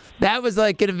like that was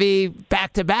like going to be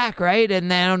back-to-back, right? And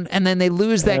then they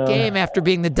lose that game after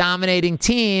being the dominating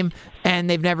team, and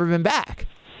they've never been back.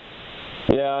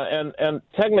 Yeah, and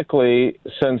technically,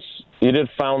 since you did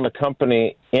found the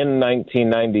company in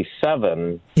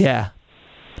 1997,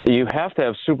 you have to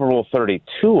have Super Bowl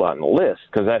 32 on the list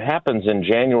because that happens in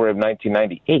January of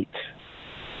 1998.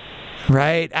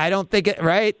 Right. I don't think it,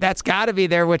 right? That's got to be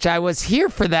there, which I was here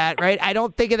for that, right? I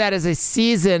don't think of that as a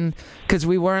season because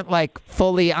we weren't like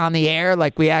fully on the air.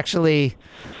 Like we actually,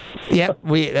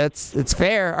 it's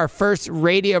fair. Our first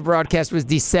radio broadcast was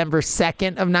December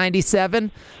 2nd of 97.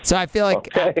 So I feel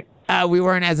like we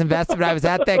weren't as invested, but I was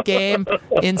at that game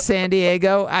in San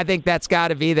Diego. I think that's got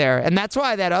to be there. And that's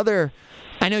why that other,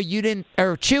 I know you didn't,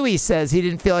 or Chewy says he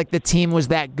didn't feel like the team was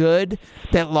that good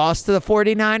that lost to the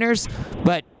 49ers.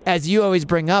 But as you always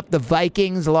bring up, the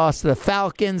Vikings lost to the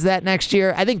Falcons that next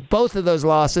year. I think both of those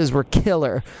losses were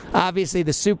killer. Obviously,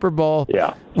 the Super Bowl,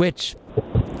 which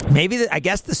maybe, I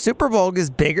guess the Super Bowl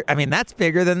is bigger. I mean, that's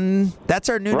bigger than, that's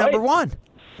our new number one.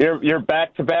 You're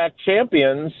back-to-back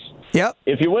champions. Yep.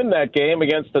 If you win that game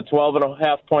against the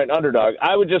 12.5-point underdog,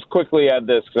 I would just quickly add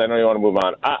this because I know you want to move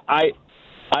on.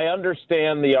 I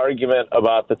understand the argument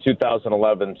about the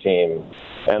 2011 team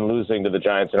and losing to the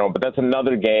Giants at home, but that's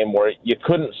another game where you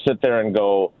couldn't sit there and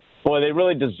go, boy, they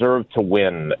really deserved to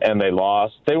win, and they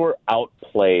lost. They were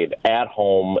outplayed at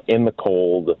home in the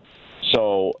cold.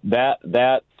 So that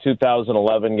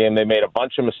 2011 game, they made a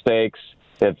bunch of mistakes.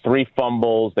 They had 3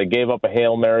 fumbles. They gave up a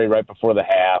Hail Mary right before the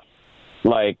half.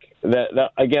 Like,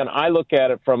 that again, I look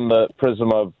at it from the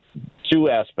prism of 2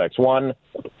 aspects. One,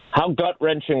 how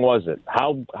gut-wrenching was it?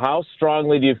 How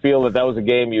strongly do you feel that was a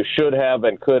game you should have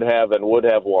and could have and would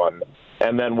have won?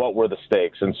 And then what were the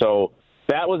stakes? And so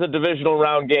that was a divisional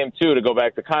round game, too, to go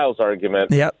back to Kyle's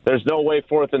argument. Yep. There's no way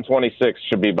 4th and 26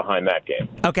 should be behind that game.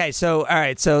 Okay, so, all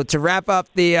right, so to wrap up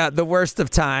the worst of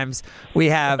times, we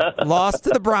have lost to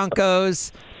the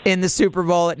Broncos in the Super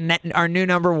Bowl at our new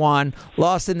number 1,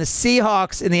 lost in the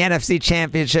Seahawks in the NFC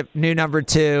Championship, new number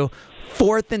 2,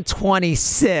 4th and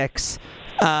 26,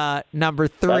 number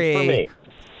 3,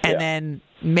 and then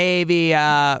maybe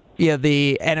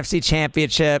the NFC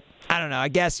Championship. I don't know. I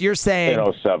guess you're saying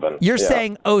in 07. You're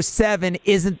saying 07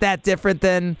 isn't that different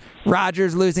than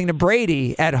Rodgers losing to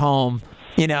Brady at home,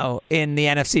 in the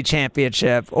NFC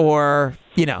Championship, or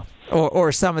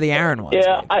or some of the Aaron ones.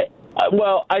 Yeah, I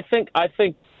think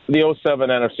the 07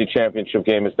 NFC Championship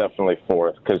game is definitely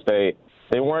 4th because they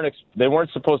weren't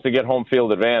supposed to get home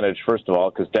field advantage, first of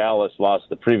all, because Dallas lost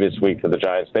the previous week to the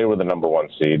Giants. They were the number 1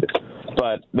 seed.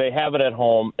 But they have it at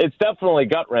home. It's definitely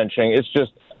gut-wrenching. It's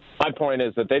just, my point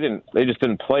is that they just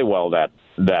didn't play well that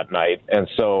night. And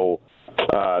so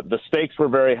the stakes were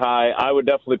very high. I would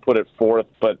definitely put it 4th,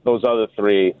 but those other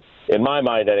 3, in my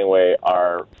mind anyway,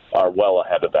 are well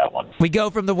ahead of that one. We go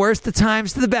from the worst of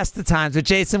times to the best of times with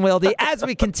Jason Wilde as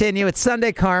we continue. It's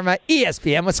Sunday Karma,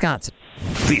 ESPN Wisconsin.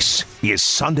 This is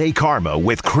Sunday Karma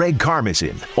with Craig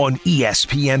Karmazin on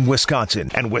ESPN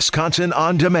Wisconsin and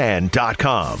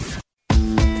WisconsinOnDemand.com.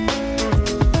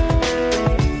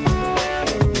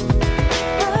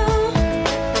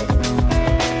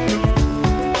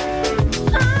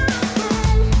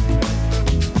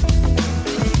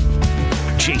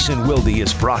 Jason Wilde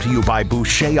is brought to you by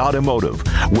Boucher Automotive,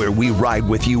 where we ride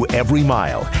with you every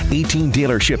mile. 18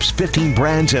 dealerships, 15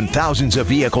 brands, and thousands of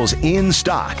vehicles in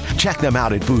stock. Check them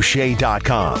out at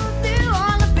Boucher.com.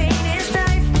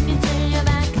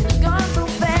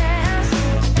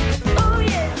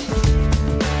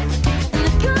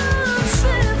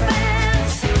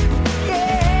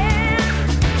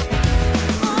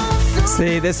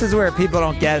 See, this is where people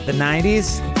don't get it. The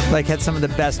 90s had some of the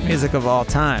best music of all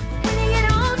time.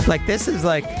 This is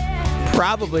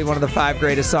probably one of the 5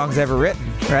 greatest songs ever written,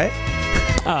 right?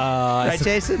 Right,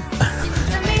 Jason?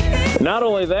 Not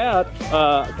only that,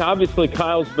 obviously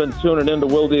Kyle's been tuning into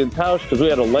Wilde and Tausch because we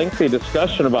had a lengthy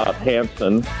discussion about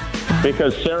Hanson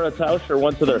because Sarah Tauscher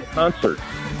went to their concert.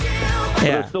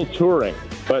 They're still touring,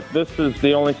 but this is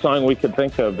the only song we could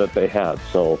think of that they had.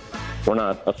 So we're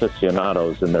not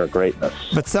aficionados in their greatness.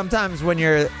 But sometimes when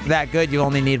you're that good, you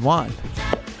only need one.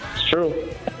 It's true.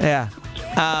 Yeah.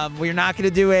 We're not going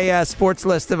to do a sports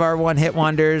list of our one-hit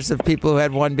wonders of people who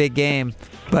had one big game.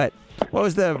 But what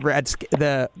was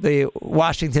the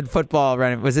Washington football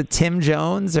running? Was it Tim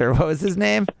Jones or what was his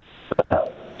name?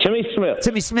 Timmy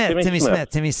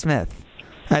Smith.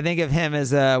 I think of him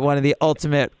as one of the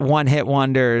ultimate one-hit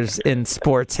wonders in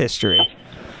sports history.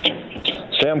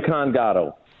 Sam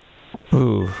Congatto.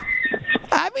 Ooh.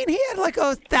 I mean, he had like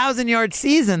a 1,000-yard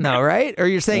season, though, right? Or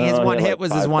you're saying his one hit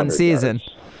was his one season?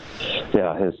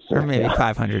 Yeah, or maybe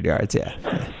 500 yards. Yeah.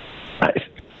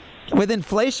 With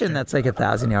inflation, that's like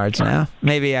 1,000 yards now.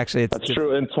 Maybe actually it's that's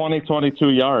true. In 2022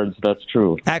 yards, that's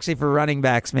true. Actually, for running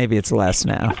backs, maybe it's less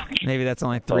now. Maybe that's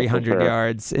only 300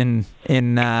 yards in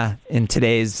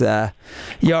today's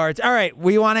yards. All right,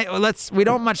 we don't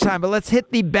have much time, but let's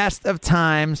hit the best of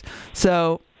times.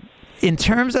 So, in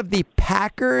terms of the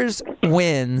Packers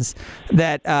wins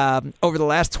that over the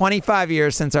last 25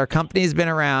 years since our company's been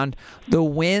around, the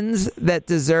wins that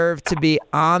deserve to be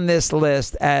on this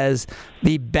list as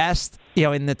the best,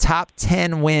 in the top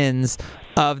 10 wins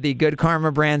of the Good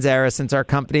Karma Brands era since our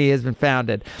company has been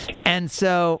founded. And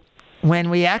so when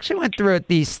we actually went through it,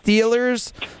 the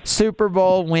Steelers Super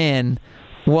Bowl win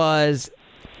was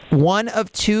one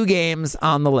of two games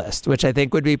on the list, which I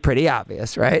think would be pretty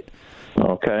obvious, right?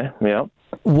 Okay, yeah.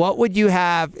 What would you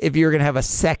have if you were going to have a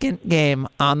second game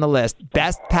on the list?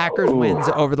 Best Packers wins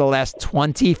over the last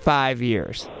 25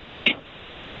 years.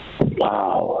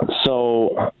 Wow.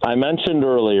 So I mentioned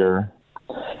earlier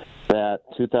that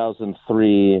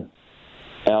 2003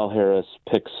 Al Harris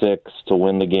pick six to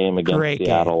win the game against Great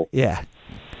Seattle. Game. Yeah.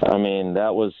 I mean,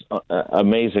 that was an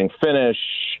amazing finish.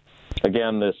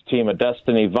 Again, this team of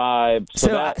destiny vibe.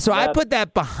 So I put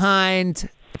that behind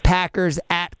Packers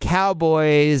at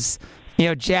Cowboys,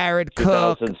 Jared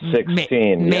Cook,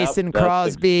 Mason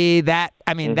Crosby. That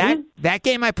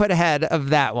game I put ahead of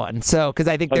that one. So because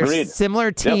I think they're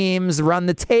similar teams, run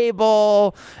the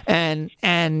table, and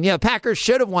Packers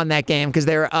should have won that game because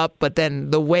they were up, but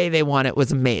then the way they won it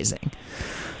was amazing.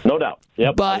 No doubt.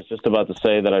 Yep. But, I was just about to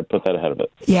say that I'd put that ahead of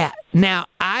it. Yeah. Now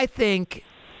I think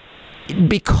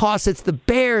because it's the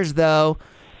Bears, though.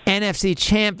 NFC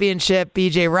Championship,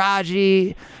 B.J.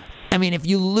 Raji. I mean, if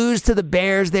you lose to the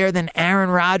Bears there, then Aaron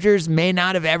Rodgers may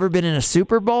not have ever been in a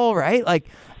Super Bowl, right? Like,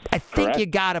 I think you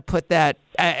got to put that.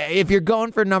 If you're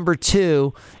going for number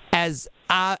two, as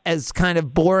kind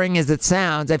of boring as it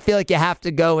sounds, I feel like you have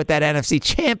to go with that NFC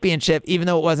Championship, even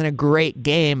though it wasn't a great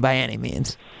game by any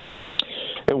means.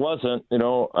 It wasn't.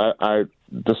 I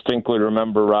distinctly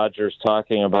remember Rodgers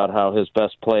talking about how his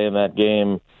best play in that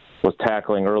game was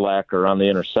tackling Urlacher on the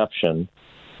interception.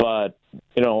 But,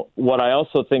 what I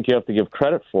also think you have to give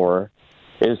credit for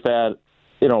is that,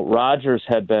 Rodgers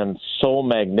had been so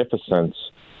magnificent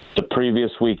the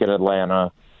previous week in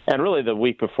Atlanta, and really the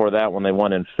week before that when they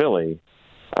won in Philly,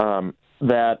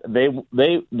 that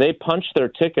they punched their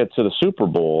ticket to the Super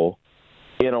Bowl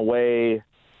in a way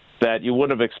that you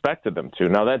wouldn't have expected them to.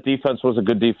 Now, that defense was a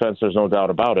good defense. There's no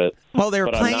doubt about it. Well, they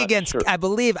were playing against, I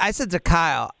believe, I said to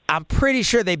Kyle, I'm pretty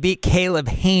sure they beat Caleb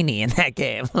Haney in that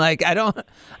game. Like, I don't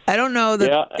know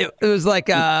that it was like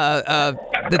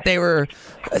that they were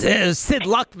Sid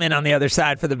Luckman on the other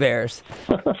side for the Bears.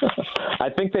 I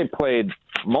think they played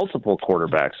multiple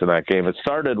quarterbacks in that game. It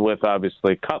started with,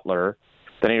 obviously, Cutler.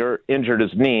 Then he injured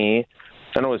his knee.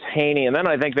 Then it was Haney, and then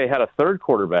I think they had a third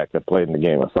quarterback that played in the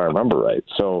game, if I remember right.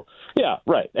 So, yeah,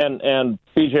 right. And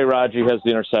B.J. Raji has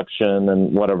the interception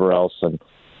and whatever else.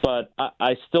 But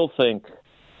I still think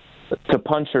to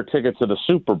punch your ticket to the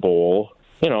Super Bowl,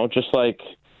 just like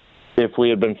if we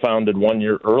had been founded 1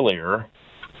 year earlier,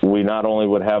 we not only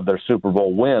would have their Super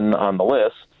Bowl win on the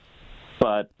list,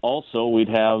 but also we'd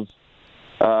have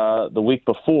the week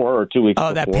before or 2 weeks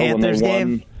before. Oh, that Panthers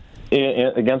game?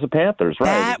 Against the Panthers,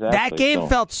 right? That game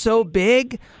felt so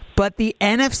big, but the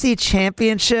NFC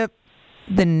Championship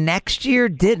the next year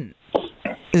didn't.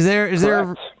 Is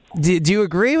there? Do you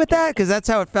agree with that? Because that's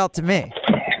how it felt to me.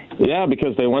 Yeah,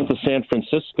 because they went to San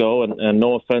Francisco, and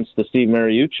no offense to Steve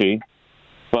Mariucci,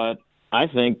 but I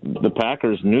think the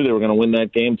Packers knew they were going to win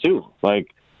that game too. Like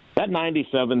that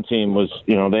 '97 team was,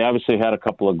 they obviously had a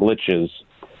couple of glitches,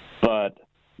 but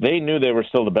they knew they were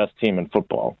still the best team in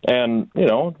football. And,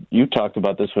 you talked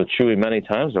about this with Chewy many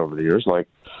times over the years. Like,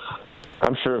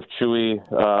 I'm sure if Chewy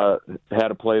had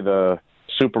to play the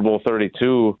Super Bowl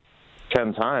 32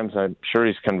 10 times, I'm sure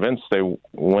he's convinced they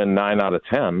win 9 out of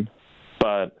 10.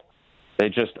 But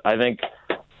I think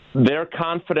their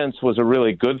confidence was a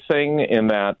really good thing in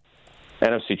that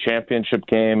NFC Championship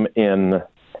game in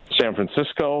San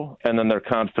Francisco, and then their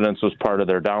confidence was part of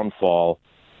their downfall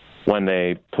when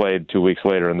they played 2 weeks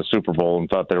later in the Super Bowl and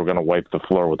thought they were going to wipe the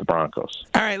floor with the Broncos.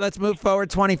 All right, let's move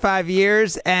forward 25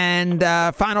 years, and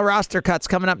final roster cuts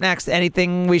coming up next.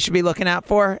 Anything we should be looking out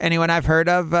for? Anyone I've heard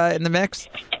of in the mix?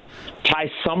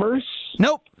 Ty Summers?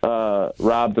 Nope.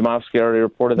 Rob Domofsky already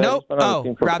reported that. Nope.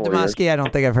 Rob Domofsky, I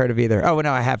don't think I've heard of either. Oh,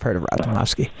 no, I have heard of Rob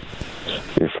Domofsky.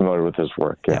 You're familiar with his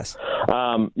work. Yeah. Yes.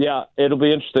 Yeah, it'll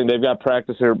be interesting. They've got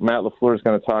practice here. Matt LaFleur is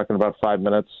going to talk in about 5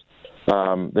 minutes.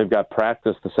 They've got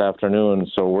practice this afternoon,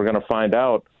 so we're going to find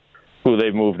out who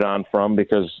they've moved on from,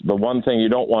 because the one thing you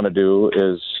don't want to do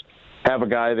is have a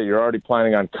guy that you're already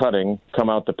planning on cutting come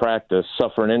out to practice,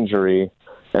 suffer an injury,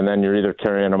 and then you're either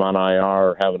carrying him on IR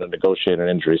or having to negotiate an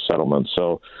injury settlement.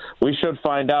 So we should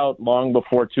find out long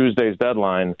before Tuesday's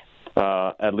deadline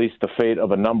at least the fate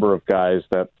of a number of guys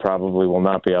that probably will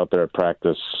not be out there at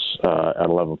practice at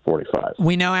 11:45.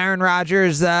 We know Aaron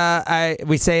Rodgers,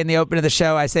 we say in the open of the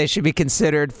show, I say should be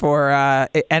considered for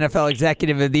NFL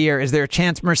Executive of the Year. Is there a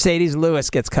chance Mercedes Lewis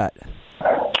gets cut?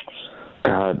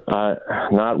 God,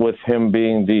 not with him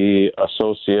being the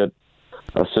assistant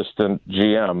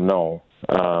GM, no.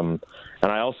 And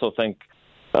I also think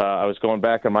I was going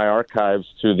back in my archives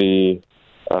to the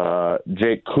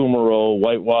Jake Kummerow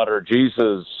Whitewater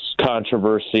Jesus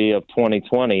controversy of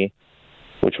 2020,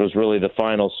 which was really the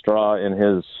final straw in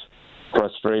his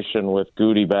frustration with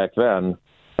Goody back then.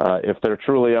 If they're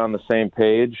truly on the same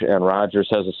page and Rodgers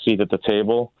has a seat at the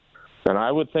table, then I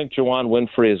would think Juwan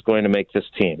Winfrey is going to make this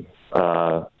team,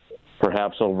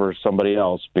 perhaps over somebody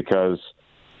else, because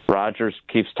Rodgers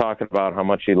keeps talking about how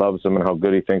much he loves him and how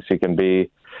good he thinks he can be.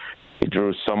 He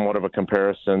drew somewhat of a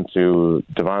comparison to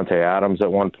Devontae Adams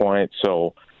at one point.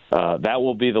 So that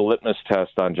will be the litmus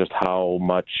test on just how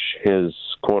much his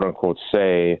quote-unquote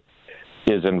say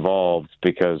is involved,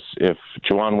 because if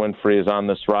Juwan Winfrey is on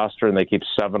this roster and they keep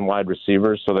 7 wide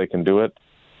receivers so they can do it,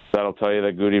 that'll tell you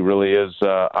that Goody really is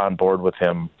on board with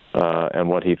him and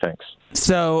what he thinks.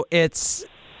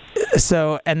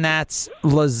 And that's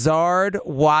Lazard,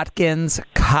 Watkins,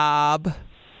 Cobb,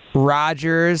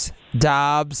 Rodgers,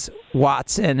 Dobbs,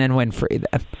 Watson, and Winfrey.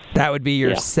 That would be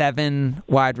your 7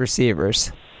 wide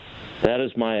receivers. That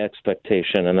is my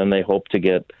expectation. And then they hope to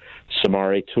get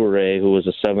Samori Toure, who was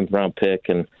a 7th-round pick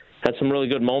and had some really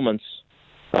good moments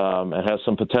and has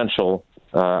some potential.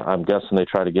 I'm guessing they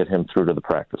try to get him through to the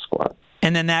practice squad.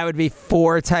 And then that would be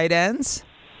 4 tight ends?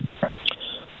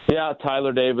 Yeah,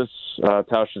 Tyler Davis,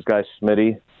 Tausch's guy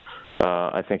Smitty.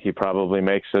 I think he probably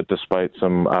makes it, despite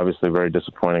some obviously very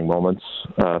disappointing moments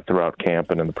throughout camp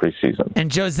and in the preseason.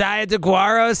 And Josiah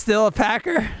DeGuaro is still a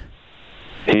Packer?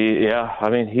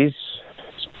 He's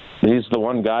the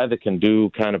one guy that can do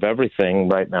kind of everything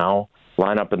right now.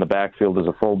 Line up in the backfield as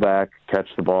a fullback, catch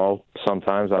the ball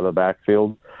sometimes out of the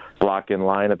backfield, block in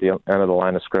line at the end of the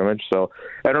line of scrimmage. So,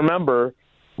 and remember,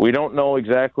 we don't know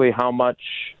exactly how much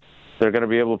they're going to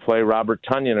be able to play Robert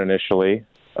Tonyan initially.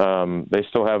 They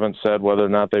still haven't said whether or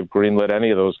not they've greenlit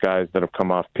any of those guys that have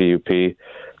come off PUP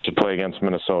to play against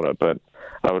Minnesota, but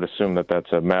I would assume that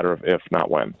that's a matter of if,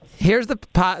 not when. Here's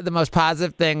the most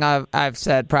positive thing I've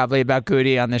said probably about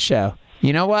Goody on the show.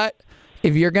 You know what?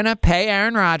 If you're going to pay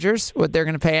Aaron Rodgers what they're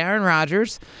going to pay Aaron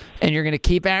Rodgers, and you're going to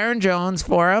keep Aaron Jones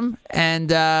for him, and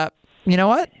you know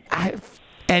what?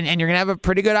 And you're going to have a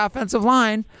pretty good offensive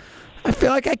line, I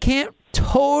feel like I can't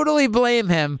totally blame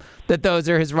him that those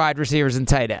are his wide receivers and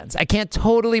tight ends. I can't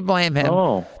totally blame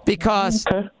him because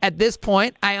at this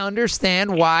point, I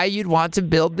understand why you'd want to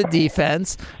build the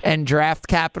defense and draft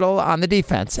capital on the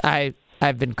defense.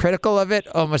 I've been critical of it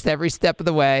almost every step of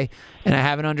the way, and I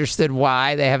haven't understood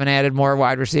why they haven't added more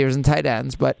wide receivers and tight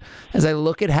ends. But as I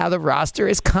look at how the roster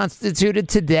is constituted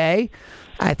today,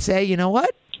 I'd say, you know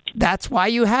what? That's why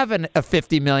you have a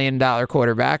 $50 million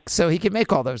quarterback, so he can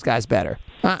make all those guys better.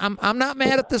 I'm not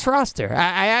mad at this roster.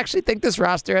 I actually think this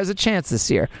roster has a chance this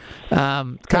year.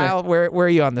 Kyle, where are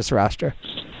you on this roster?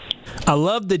 I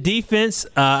love the defense.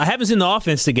 I haven't seen the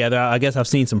offense together. I guess I've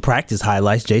seen some practice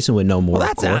highlights. Jason would know more.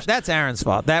 Well, that's Aaron's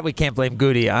fault. That we can't blame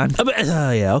Goody on.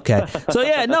 Yeah, okay. So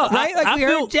yeah, no,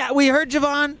 right? We heard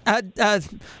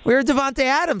Devontae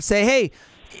Adams say, "Hey,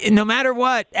 no matter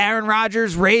what, Aaron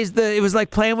Rodgers it was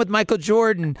like playing with Michael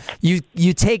Jordan. You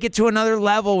take it to another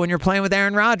level when you're playing with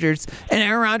Aaron Rodgers, and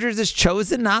Aaron Rodgers has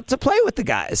chosen not to play with the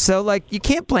guys. So, you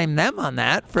can't blame them on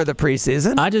that for the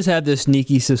preseason." I just had this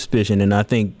sneaky suspicion, and I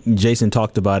think Jason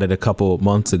talked about it a couple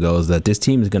months ago, is that this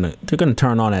team is gonna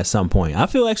turn on at some point. I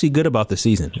feel actually good about the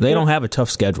season. They don't have a tough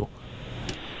schedule.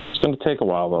 It's going to take a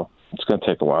while, though. It's going to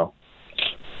take a while.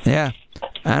 Yeah.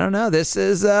 I don't know. This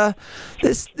is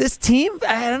this team.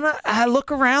 I don't know. I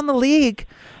look around the league.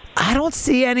 I don't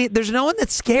see any. There's no one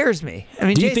that scares me. I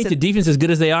mean, do you Jason, think the defense is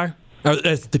good as they are? Or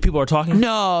as the people are talking?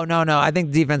 No. I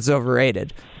think the defense is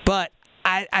overrated. But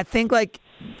I think, like,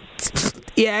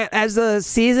 yeah, as the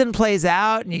season plays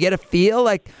out and you get a feel,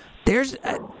 like,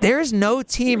 there's no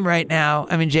team right now.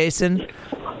 I mean, Jason,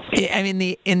 I mean,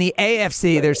 in the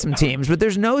AFC, there's some teams, but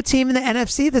there's no team in the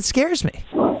NFC that scares me.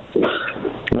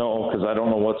 No, because I don't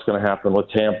know what's going to happen with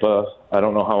Tampa. I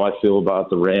don't know how I feel about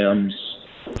the Rams.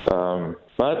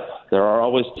 But there are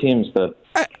always teams that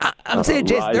I'm saying,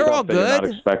 Jason, they're all good.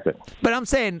 Not expecting. But I'm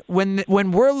saying when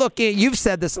we're looking, you've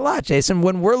said this a lot, Jason.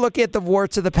 When we're looking at the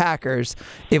warts of the Packers,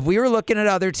 if we were looking at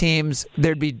other teams,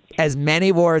 there'd be as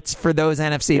many warts for those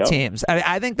NFC teams.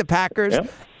 I think the Packers,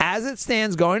 as it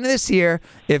stands going into this year,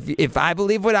 if I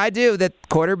believe what I do, that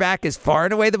quarterback is far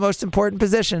and away the most important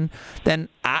position, then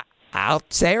I'll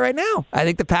say it right now. I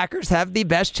think the Packers have the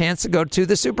best chance to go to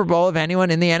the Super Bowl of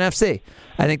anyone in the NFC.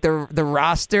 I think the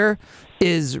roster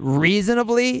is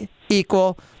reasonably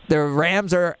equal. The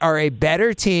Rams are a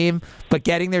better team, but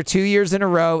getting there 2 years in a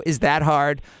row is that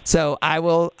hard. So I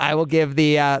will give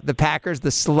the Packers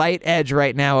the slight edge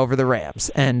right now over the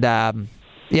Rams. And and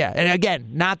again,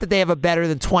 not that they have a better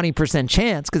than 20%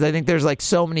 chance, because I think there's like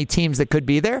so many teams that could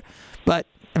be there. But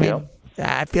I mean,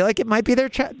 I feel like it might be their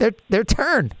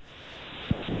turn.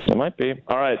 It might be.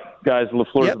 All right, guys,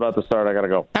 LaFleur's about to start. I got to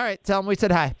go. All right, tell him we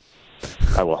said hi.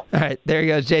 I will. All right, there he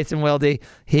goes, Jason Wilde.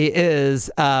 He is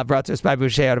brought to us by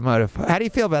Boucher Automotive. How do you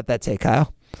feel about that take,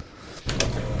 Kyle?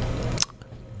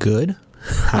 Good.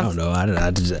 I don't know.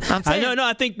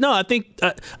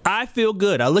 I feel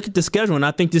good. I look at the schedule and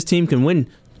I think this team can win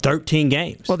 13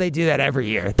 games. Well, they do that every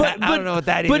year. I don't know what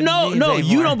that even means. But no,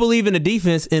 you don't believe in the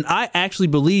defense, and I actually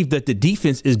believe that the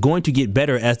defense is going to get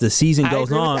better as the season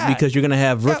goes on, because you're going to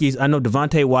have rookies. I know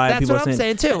Devontae Wyatt. That's what I'm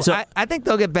saying too. So I think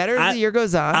they'll get better as the year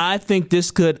goes on. I think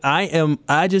this could.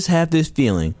 I just have this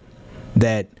feeling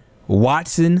that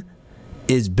Watson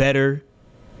is better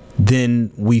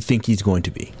than we think he's going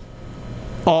to be.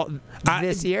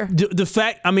 This year? The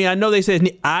fact, I mean, I know they said,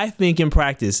 I think in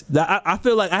practice, I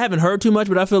feel like, I haven't heard too much,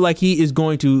 but I feel like he is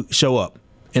going to show up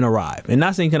and arrive. And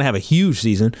not saying he's going to have a huge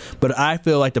season, but I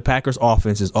feel like the Packers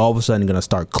offense is all of a sudden going to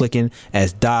start clicking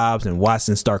as Dobbs and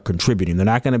Watson start contributing. They're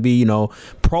not going to be,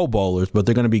 Pro Bowlers, but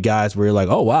they're going to be guys where you're like,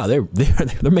 oh, wow, they're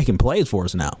making plays for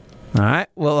us now. All right,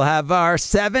 we'll have our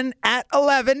 7 at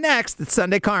 11 next. It's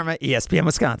Sunday Karma, ESPN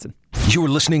Wisconsin. You're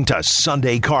listening to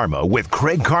Sunday Karma with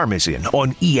Craig Karmazin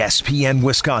on ESPN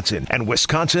Wisconsin and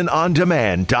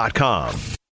WisconsinOnDemand.com.